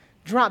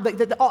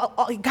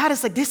 God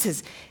is like, this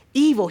is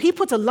evil. He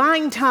puts a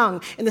lying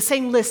tongue in the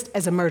same list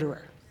as a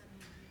murderer.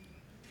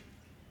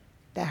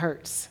 That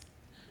hurts.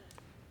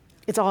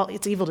 It's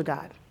evil to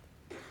God.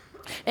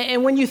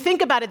 And when you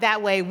think about it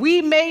that way,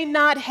 we may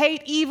not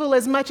hate evil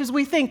as much as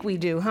we think we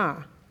do, huh?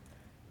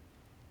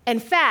 In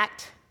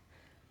fact,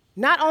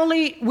 not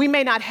only we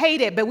may not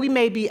hate it, but we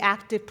may be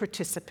active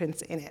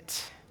participants in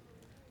it.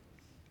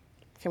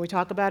 Can we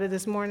talk about it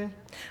this morning?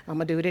 I'm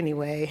going to do it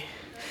anyway.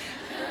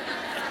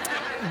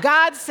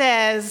 God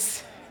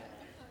says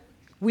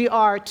we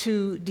are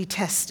to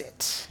detest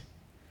it.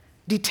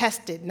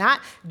 Detest it,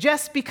 not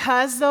just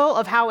because, though,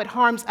 of how it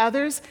harms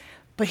others,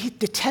 but he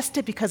detests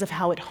it because of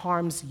how it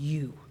harms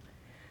you.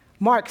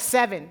 Mark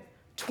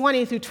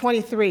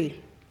 7:20-23.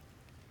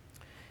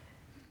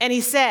 And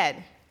he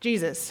said,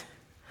 Jesus,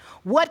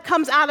 what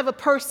comes out of a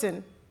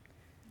person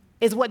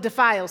is what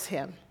defiles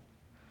him.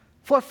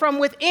 For from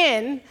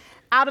within,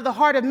 out of the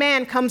heart of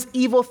man comes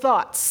evil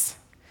thoughts,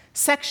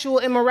 sexual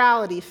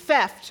immorality,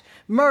 theft,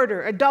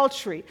 murder,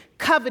 adultery,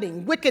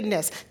 coveting,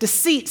 wickedness,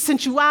 deceit,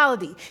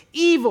 sensuality,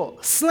 evil,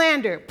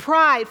 slander,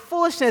 pride,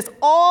 foolishness.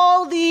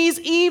 All these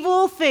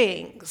evil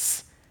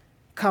things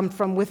come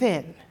from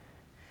within,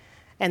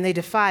 and they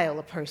defile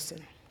a person.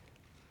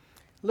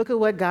 Look at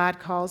what God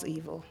calls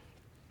evil.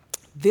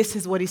 This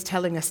is what he's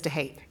telling us to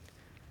hate.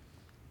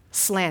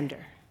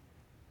 Slander.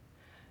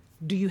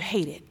 Do you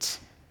hate it?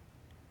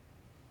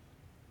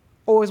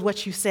 Or is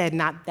what you said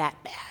not that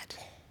bad?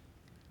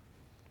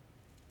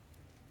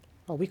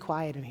 Oh, we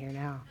quiet in here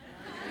now.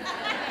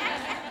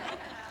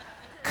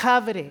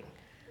 Coveting.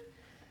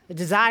 The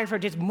desire for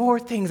just more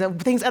things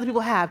other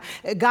people have.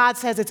 God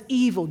says it's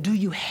evil. Do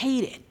you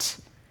hate it?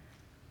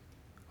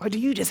 Or do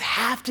you just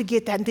have to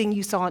get that thing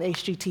you saw on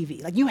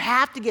HGTV? Like you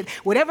have to get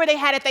whatever they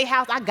had at their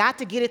house, I got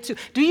to get it too.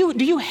 Do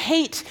you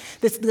hate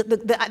this,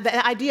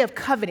 the idea of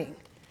coveting?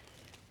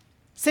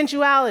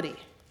 Sensuality.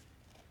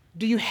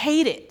 Do you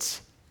hate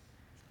it?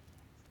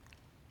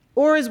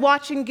 Or is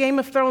watching Game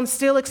of Thrones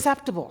still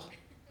acceptable?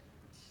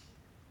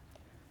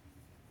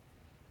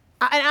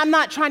 I'm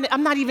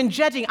not even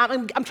judging.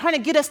 I'm trying to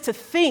get us to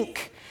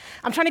think.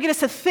 I'm trying to get us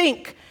to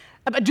think.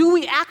 Do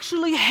we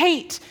actually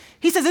hate?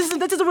 He says,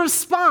 this is a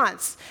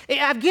response.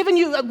 I've given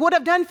you what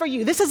I've done for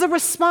you. This is a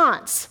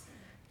response.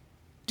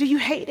 Do you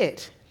hate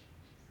it?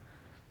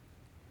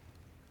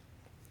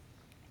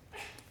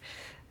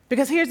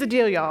 Because here's the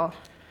deal, y'all.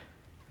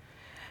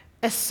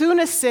 As soon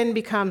as sin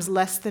becomes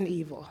less than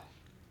evil,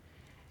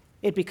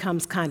 it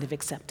becomes kind of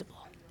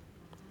acceptable.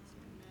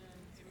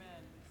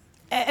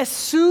 As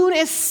soon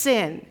as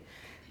sin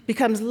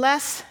becomes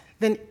less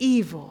than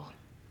evil,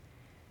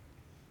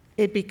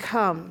 it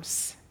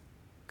becomes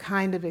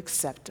kind of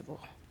acceptable.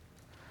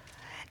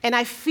 And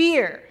I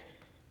fear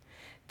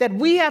that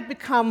we have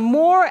become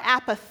more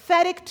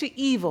apathetic to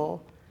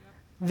evil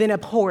than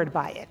abhorred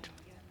by it.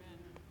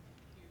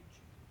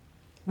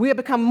 We have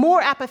become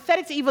more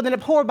apathetic to evil than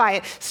abhorred by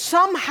it.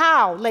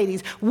 Somehow,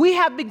 ladies, we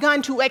have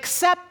begun to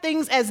accept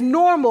things as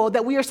normal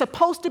that we are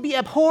supposed to be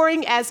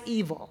abhorring as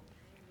evil.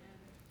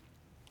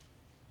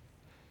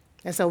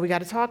 And so we got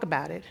to talk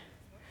about it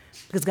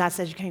because God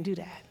says you can't do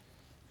that.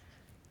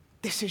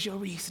 This is your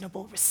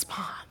reasonable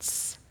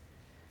response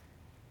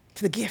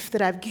to the gift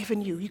that I've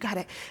given you. You got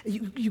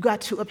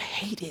to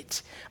hate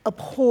it,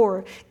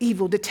 abhor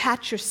evil,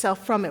 detach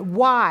yourself from it.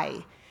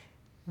 Why?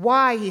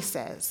 Why, he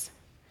says?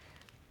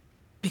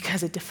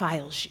 Because it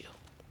defiles you.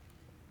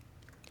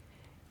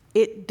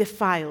 It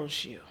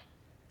defiles you.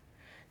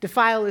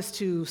 Defile is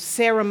to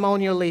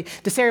ceremonially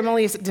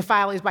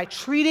defile is by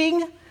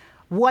treating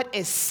what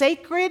is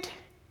sacred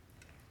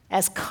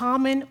as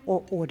common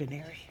or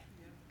ordinary.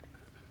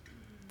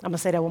 I'm going to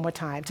say that one more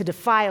time. To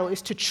defile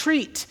is to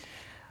treat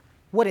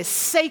what is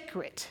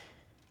sacred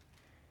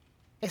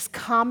as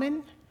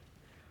common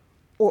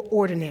or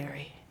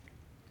ordinary.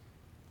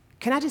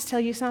 Can I just tell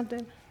you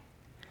something?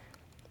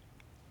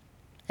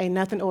 Ain't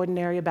nothing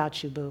ordinary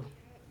about you, boo.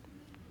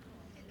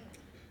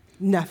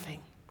 Nothing.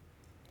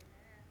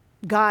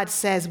 God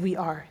says we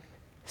are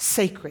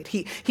sacred.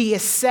 He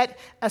has set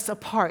us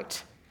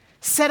apart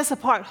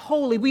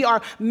holy. We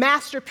are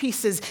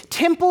masterpieces,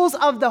 temples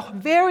of the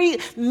very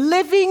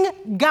living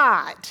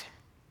God.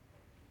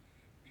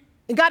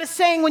 And God is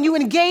saying when you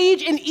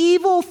engage in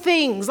evil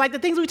things, like the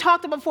things we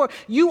talked about before,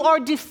 you are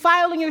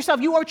defiling yourself.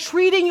 You are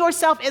treating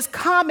yourself as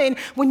common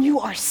when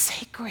you are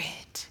sacred.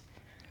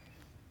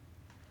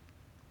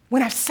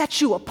 When I've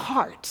set you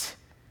apart.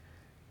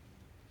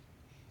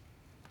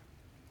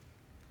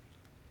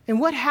 And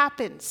what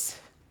happens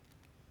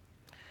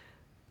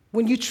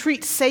when you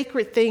treat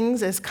sacred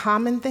things as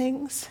common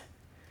things?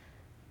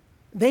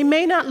 They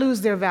may not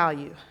lose their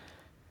value,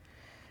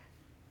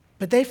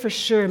 but they for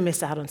sure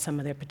miss out on some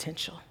of their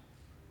potential.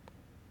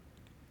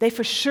 They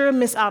for sure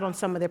miss out on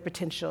some of their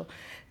potential.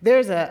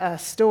 There's a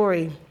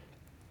story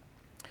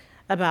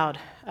about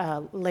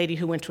a lady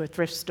who went to a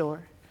thrift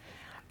store,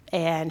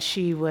 and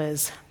she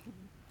was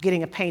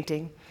getting a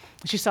painting.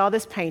 She saw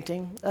this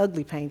painting,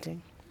 ugly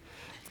painting,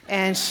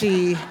 and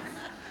the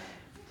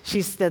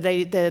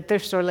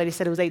thrift store lady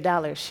said it was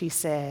 $8. She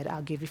said,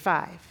 I'll give you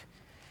 $5.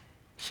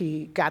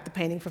 She got the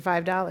painting for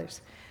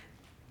 $5.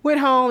 Went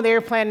home, they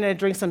were planning to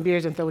drink some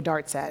beers and throw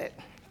darts at it.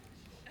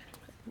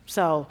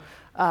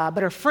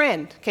 But her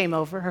friend came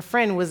over. Her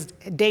friend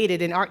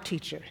dated an art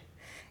teacher.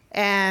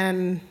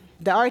 And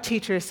the art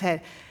teacher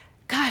said,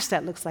 gosh,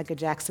 that looks like a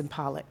Jackson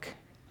Pollock.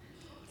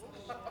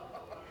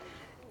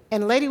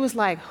 And the lady was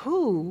like,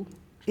 who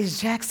is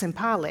Jackson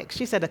Pollock?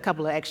 She said a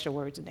couple of extra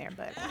words in there,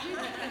 but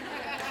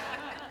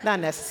not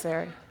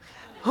necessary.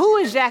 Who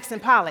is Jackson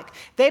Pollock?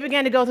 They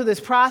began to go through this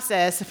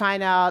process to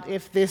find out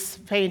if this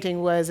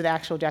painting was an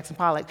actual Jackson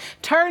Pollock.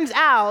 Turns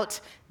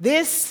out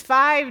this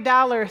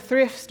 $5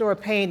 thrift store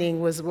painting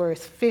was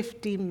worth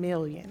 $50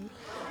 million.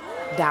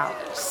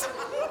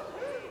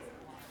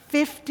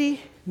 $50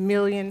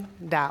 million.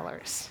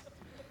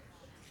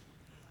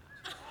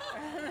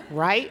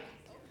 Right?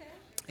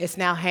 It's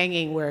now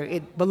hanging where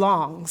it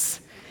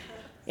belongs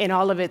in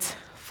all of its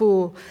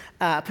full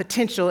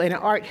potential in an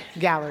art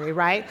gallery,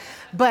 right?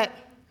 But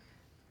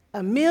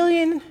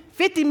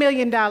 $50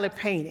 million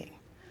painting,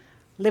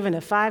 living a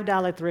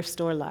 $5 thrift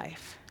store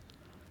life.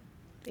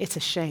 It's a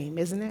shame,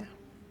 isn't it?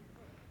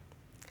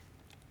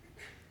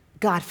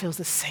 God feels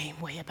the same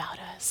way about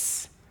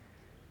us.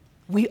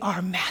 We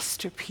are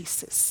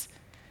masterpieces.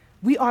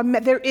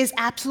 There is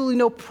absolutely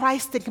no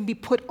price that can be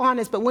put on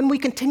us, but when we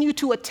continue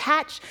to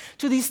attach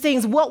to these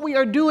things, what we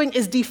are doing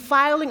is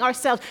defiling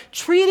ourselves,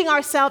 treating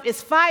ourselves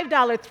as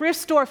 $5 thrift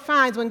store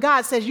finds when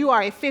God says you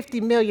are a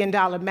 $50 million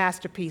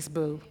masterpiece,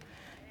 boo.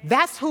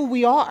 That's who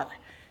we are.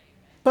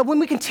 But when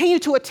we continue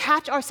to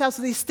attach ourselves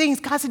to these things,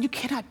 God said, you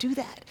cannot do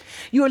that.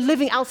 You are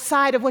living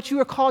outside of what you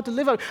are called to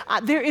live on.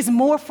 There is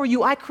more for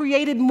you. I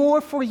created more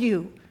for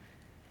you.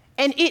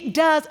 And it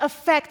does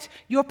affect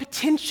your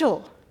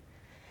potential.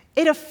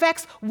 It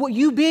affects what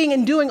you being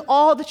and doing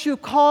all that you're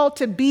called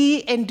to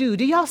be and do.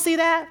 Do y'all see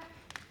that?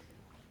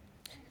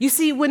 You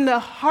see, when the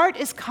heart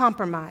is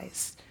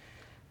compromised,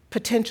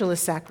 potential is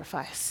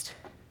sacrificed.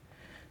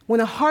 When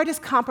the heart is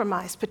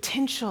compromised,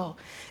 potential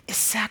is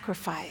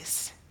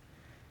sacrificed.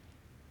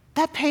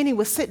 That painting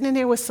was sitting in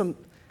there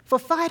for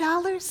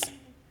 $5.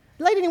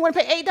 The lady didn't want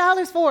to pay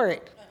 $8 for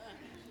it.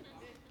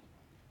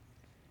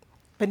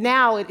 But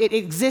now it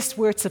exists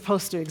where it's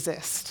supposed to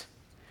exist,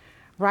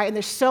 right? And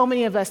there's so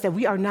many of us that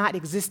we are not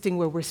existing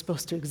where we're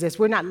supposed to exist.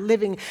 We're not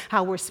living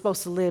how we're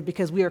supposed to live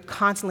because we are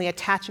constantly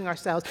attaching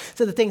ourselves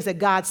to the things that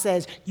God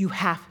says you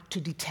have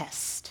to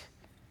detest.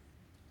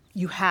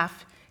 You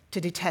have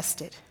to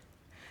detest it.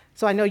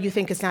 So I know you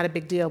think it's not a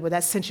big deal, but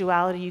that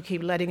sensuality you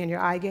keep letting in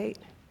your eye gate,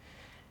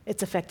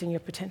 it's affecting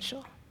your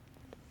potential.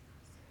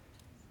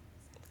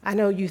 I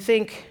know you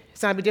think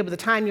it's not a big deal, but the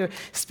time you're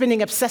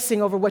spending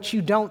obsessing over what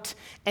you don't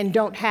and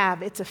don't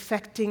have, it's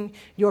affecting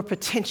your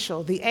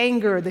potential. The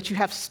anger that you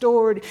have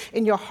stored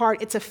in your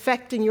heart, it's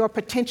affecting your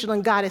potential,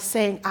 and God is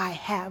saying, I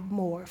have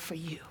more for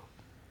you.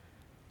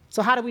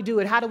 So how do we do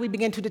it? How do we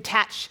begin to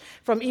detach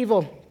from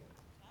evil?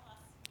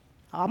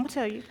 I'm going to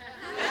tell you.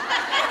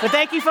 But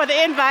thank you for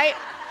the invite.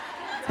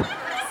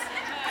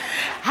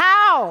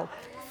 How?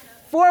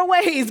 4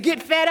 ways.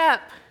 Get fed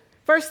up.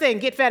 First thing,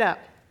 get fed up.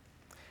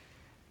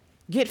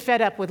 Get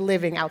fed up with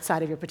living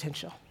outside of your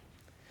potential.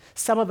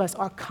 Some of us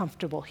are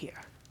comfortable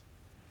here.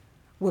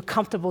 We're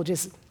comfortable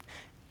just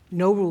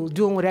no rules,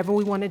 doing whatever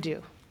we want to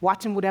do,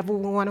 watching whatever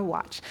we want to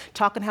watch,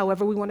 talking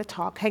however we want to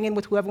talk, hanging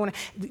with whoever we want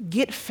to.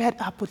 Get fed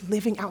up with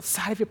living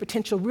outside of your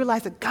potential.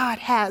 Realize that God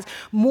has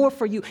more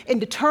for you, and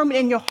determine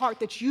in your heart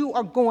that you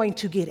are going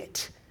to get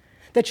it,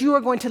 that you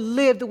are going to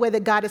live the way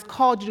that God has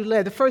called you to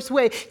live. The first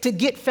way to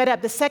get fed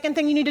up. The second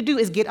thing you need to do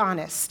is get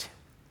honest.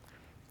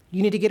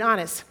 You need to get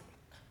honest.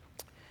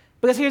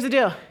 Because here's the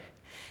deal.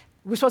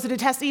 We're supposed to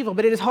detest evil,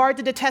 but it is hard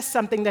to detest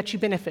something that you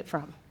benefit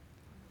from.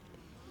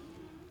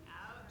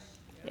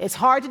 It's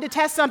hard to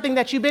detest something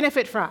that you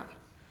benefit from.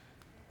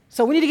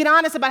 So we need to get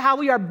honest about how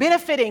we are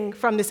benefiting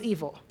from this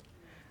evil.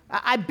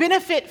 I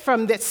benefit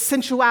from this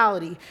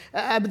sensuality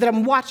that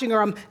I'm watching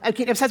or I'm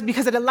obsessed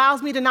because it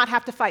allows me to not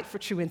have to fight for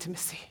true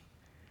intimacy.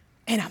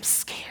 And I'm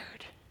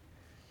scared.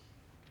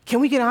 Can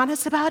we get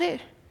honest about it?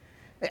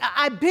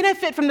 I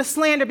benefit from the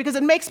slander because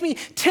it makes me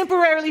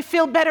temporarily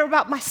feel better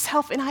about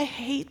myself, and I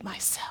hate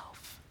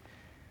myself.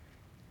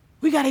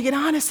 We got to get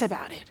honest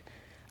about it.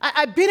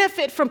 I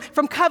benefit from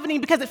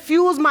coveting because it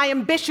fuels my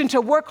ambition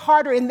to work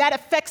harder, and that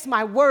affects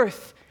my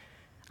worth.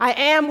 I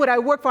am what I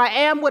work for. I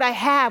am what I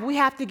have. We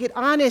have to get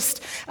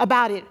honest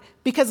about it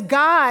because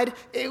God,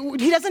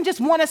 He doesn't just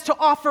want us to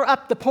offer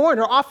up the porn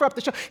or offer up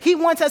the show. He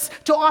wants us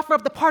to offer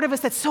up the part of us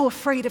that's so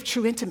afraid of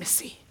true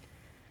intimacy.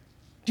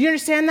 Do you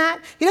understand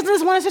that? He doesn't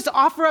just want us just to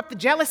offer up the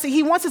jealousy.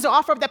 He wants us to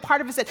offer up that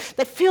part of us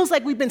that feels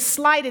like we've been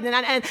slighted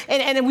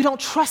and we don't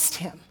trust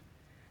Him.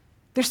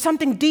 There's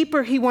something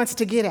deeper He wants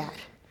to get at.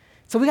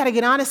 So we got to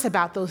get honest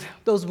about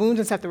those wounds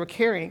and stuff that we're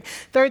carrying.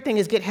 Third thing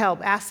is get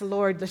help. Ask the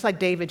Lord, just like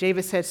David.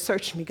 David said,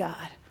 search me,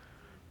 God,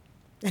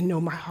 and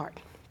know my heart.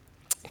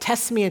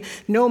 Test me and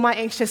know my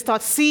anxious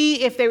thoughts.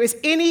 See if there is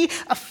any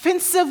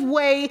offensive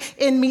way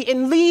in me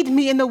and lead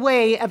me in the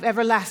way of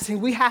everlasting.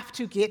 We have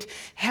to get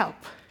help.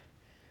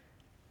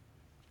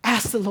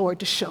 Ask the Lord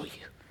to show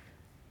you.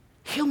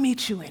 He'll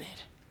meet you in it.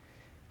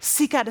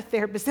 Seek out a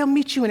therapist. They'll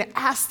meet you in it.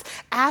 Ask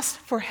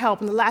for help.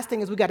 And the last thing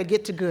is we got to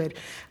get to good.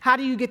 How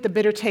do you get the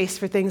bitter taste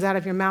for things out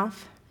of your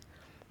mouth?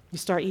 You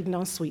start eating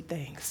on sweet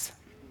things.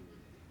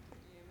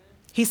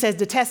 He says,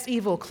 detest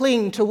evil,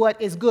 cling to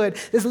what is good.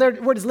 This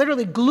word is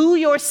literally glue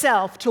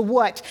yourself to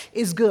what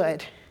is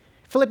good.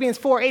 Philippians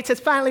 4:8 says,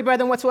 finally,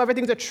 brethren, whatsoever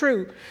things are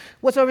true,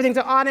 whatsoever things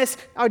are honest,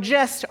 are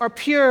just, are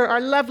pure, are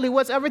lovely,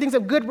 whatsoever things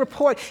of good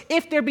report,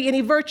 if there be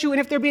any virtue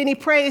and if there be any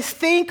praise,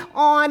 think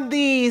on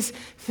these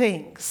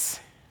things.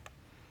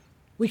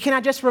 We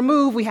cannot just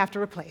remove, we have to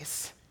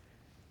replace.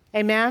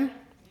 Amen?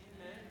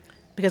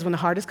 Because when the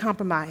heart is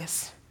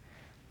compromised,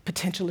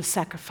 potential is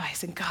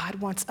sacrificed, and God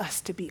wants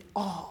us to be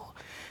all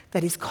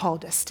that He's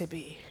called us to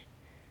be.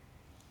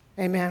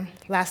 Amen?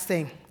 Last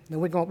thing.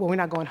 We're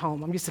not going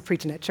home. I'm used to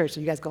preaching at church, so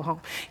you guys go home.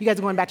 You guys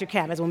are going back to your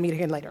cabins. We'll meet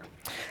again later.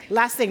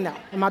 Last thing, though.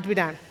 I'm about to be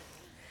done.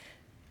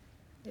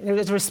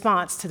 There's a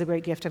response to the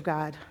great gift of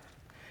God.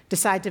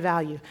 Decide to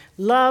value.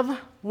 Love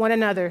one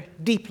another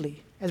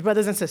deeply as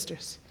brothers and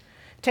sisters.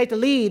 Take the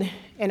lead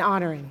in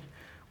honoring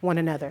one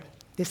another.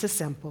 This is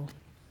simple.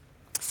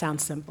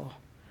 Sounds simple.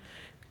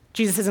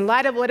 Jesus says, in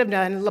light of what I've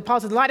done,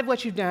 Paul says, in light of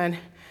what you've done,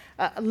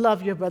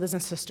 love your brothers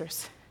and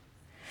sisters.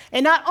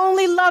 And not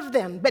only love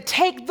them, but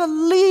take the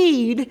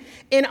lead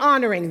in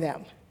honoring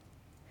them.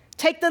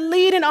 Take the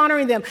lead in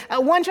honoring them.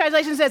 One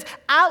translation says,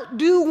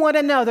 outdo one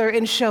another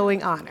in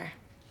showing honor.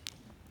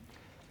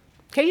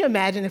 Can you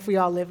imagine if we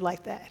all lived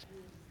like that?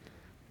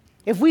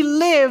 If we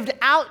lived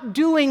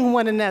outdoing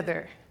one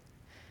another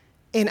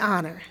in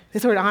honor.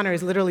 This word honor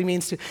literally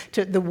means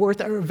to the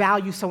worth or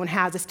value someone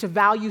has. It's to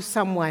value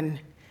someone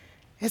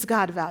as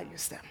God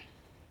values them.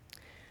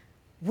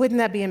 Wouldn't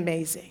that be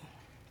amazing?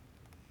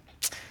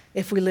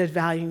 If we lived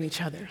valuing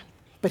each other.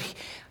 But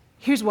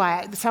here's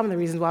why, some of the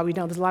reasons why we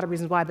don't. There's a lot of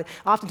reasons why, but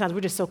oftentimes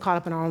we're just so caught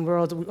up in our own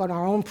worlds, on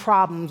our own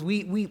problems,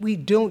 we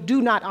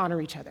do not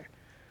honor each other.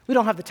 We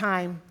don't have the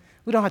time.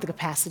 We don't have the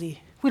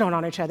capacity. We don't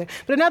honor each other.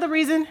 But another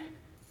reason,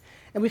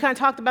 and we kind of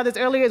talked about this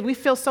earlier, is we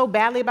feel so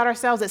badly about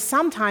ourselves that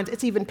sometimes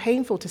it's even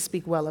painful to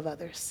speak well of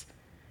others.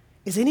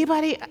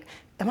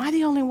 Am I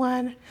the only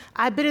one?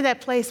 I've been in that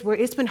place where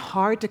it's been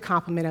hard to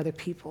compliment other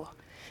people.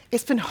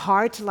 It's been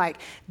hard to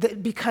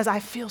because I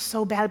feel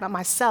so bad about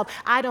myself.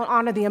 I don't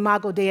honor the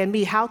Imago Dei in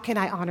me. How can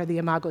I honor the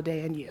Imago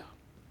Dei in you?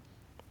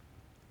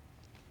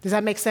 Does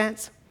that make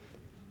sense?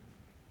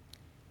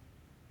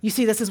 You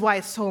see, this is why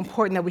it's so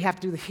important that we have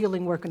to do the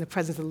healing work in the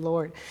presence of the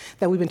Lord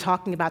that we've been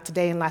talking about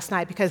today and last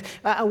night. Because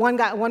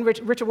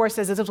Richard Rohr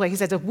says this way. He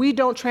says, if we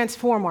don't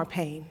transform our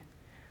pain,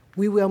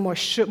 we will most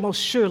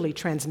surely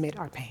transmit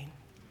our pain.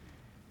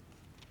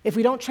 If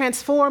we don't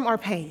transform our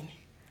pain,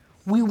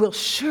 we will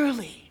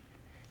surely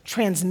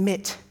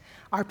transmit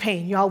our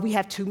pain. Y'all, we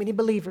have too many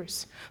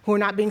believers who are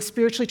not being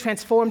spiritually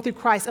transformed through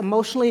Christ,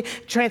 emotionally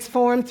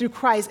transformed through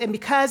Christ. And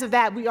because of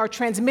that, we are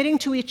transmitting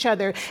to each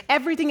other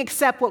everything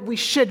except what we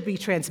should be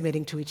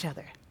transmitting to each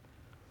other.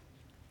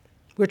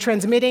 We're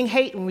transmitting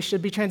hate when we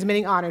should be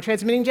transmitting honor,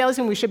 transmitting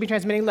jealousy when we should be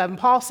transmitting love. And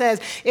Paul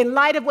says, in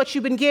light of what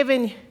you've been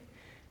given,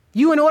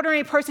 you, an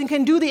ordinary person,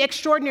 can do the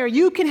extraordinary.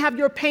 You can have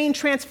your pain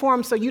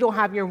transformed so you don't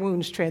have your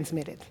wounds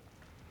transmitted.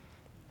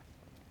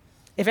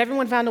 If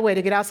everyone found a way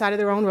to get outside of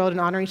their own world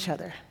and honor each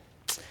other,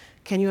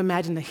 can you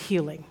imagine the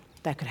healing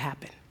that could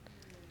happen?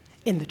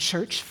 In the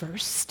church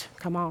first,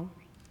 come on.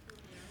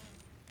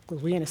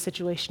 Because we're in a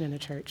situation in the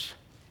church.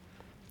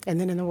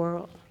 And then in the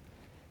world.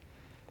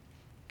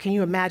 Can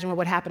you imagine what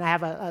would happen? I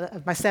have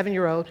my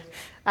 7-year-old,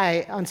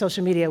 on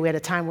social media, we had a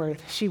time where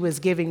she was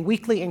giving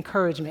weekly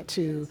encouragement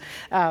to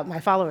my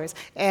followers.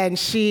 And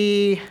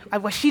she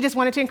just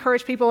wanted to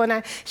encourage people,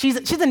 and she's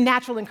a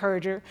natural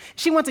encourager.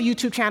 She wants a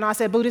YouTube channel. I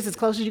said, boo, this is as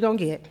close as you're going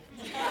to get.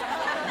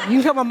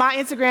 You can come on my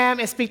Instagram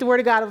and speak the word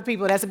of God over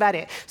people. That's about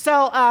it.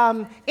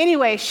 So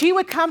anyway, she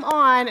would come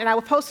on, and I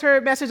would post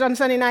her message on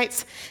Sunday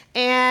nights,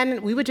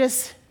 and we would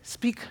just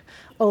speak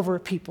over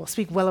people,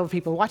 speak well over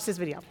people. Watch this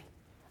video.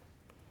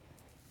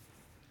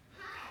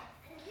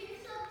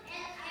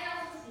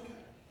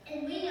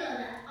 And we know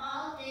that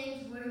all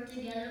things work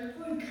together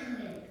for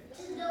good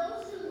to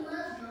those who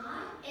love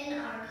God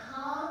and are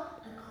called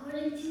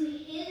according to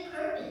His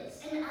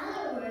purpose. In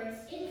other words,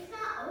 it's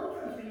not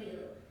over for you.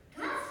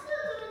 God's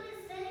still doing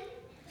His thing.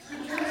 So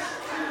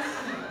just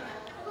trust Him.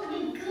 It will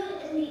be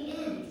good in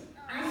the end.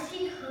 I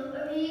speak hope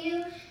over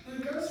you,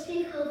 and go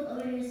speak hope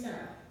over yourself.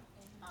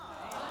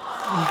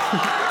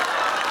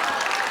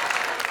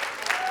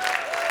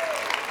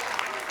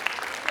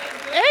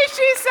 Ain't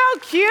she so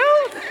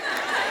cute?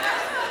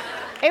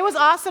 It was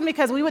awesome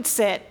because we would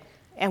sit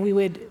and we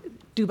would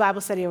do Bible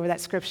study over that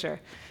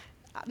scripture.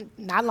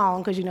 Not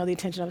long, because you know the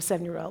intention of a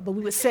 7-year-old, but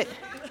we would sit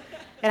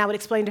and I would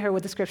explain to her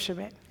what the scripture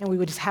meant. And we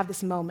would just have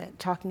this moment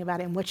talking about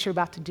it and what you're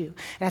about to do.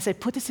 And I said,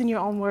 put this in your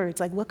own words.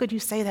 Like, what could you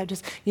say that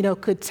just,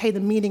 could say the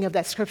meaning of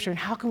that scripture? And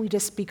how can we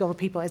just speak over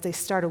people as they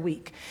start a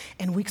week?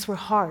 And weeks were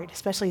hard,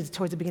 especially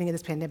towards the beginning of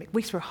this pandemic.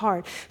 Weeks were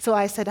hard. So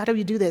I said, how do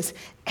we do this?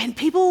 And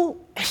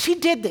she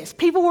did this.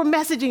 People were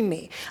messaging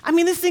me. I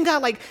mean, this thing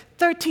got like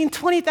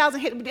 20,000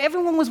 hits.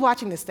 Everyone was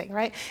watching this thing,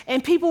 right?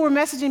 And people were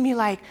messaging me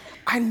like,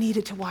 I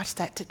needed to watch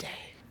that today.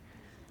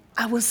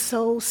 I was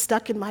so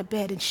stuck in my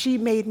bed, and she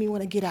made me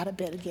want to get out of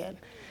bed again.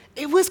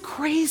 It was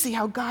crazy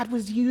how God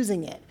was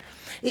using it.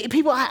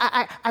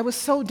 I was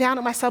so down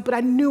on myself, but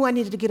I knew I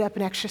needed to get up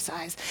and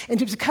exercise. And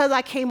because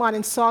I came on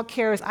and saw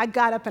Karis, I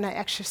got up and I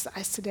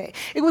exercised today.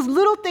 It was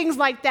little things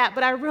like that,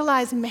 but I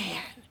realized,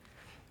 man,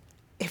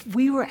 if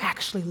we were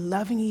actually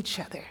loving each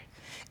other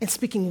and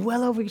speaking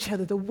well over each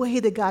other the way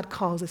that God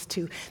calls us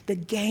to, the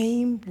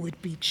game would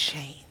be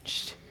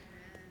changed.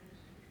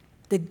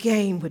 The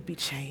game would be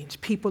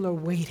changed. People are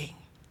waiting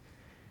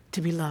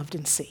to be loved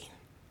and seen.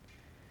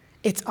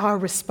 It's our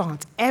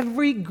response.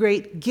 Every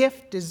great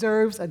gift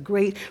deserves a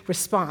great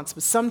response.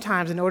 But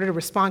sometimes, in order to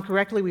respond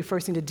correctly, we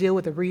first need to deal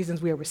with the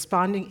reasons we are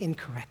responding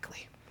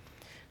incorrectly.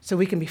 So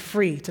we can be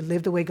free to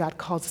live the way God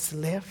calls us to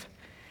live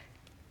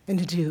and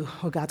to do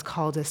what God's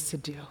called us to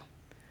do.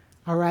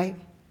 All right?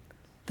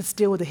 Let's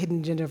deal with the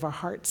hidden agenda of our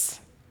hearts.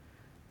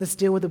 Let's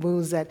deal with the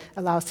wounds that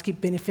allow us to keep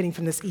benefiting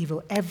from this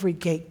evil. Every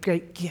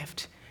great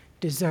gift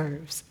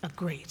deserves a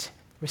great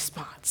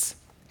response.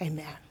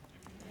 Amen.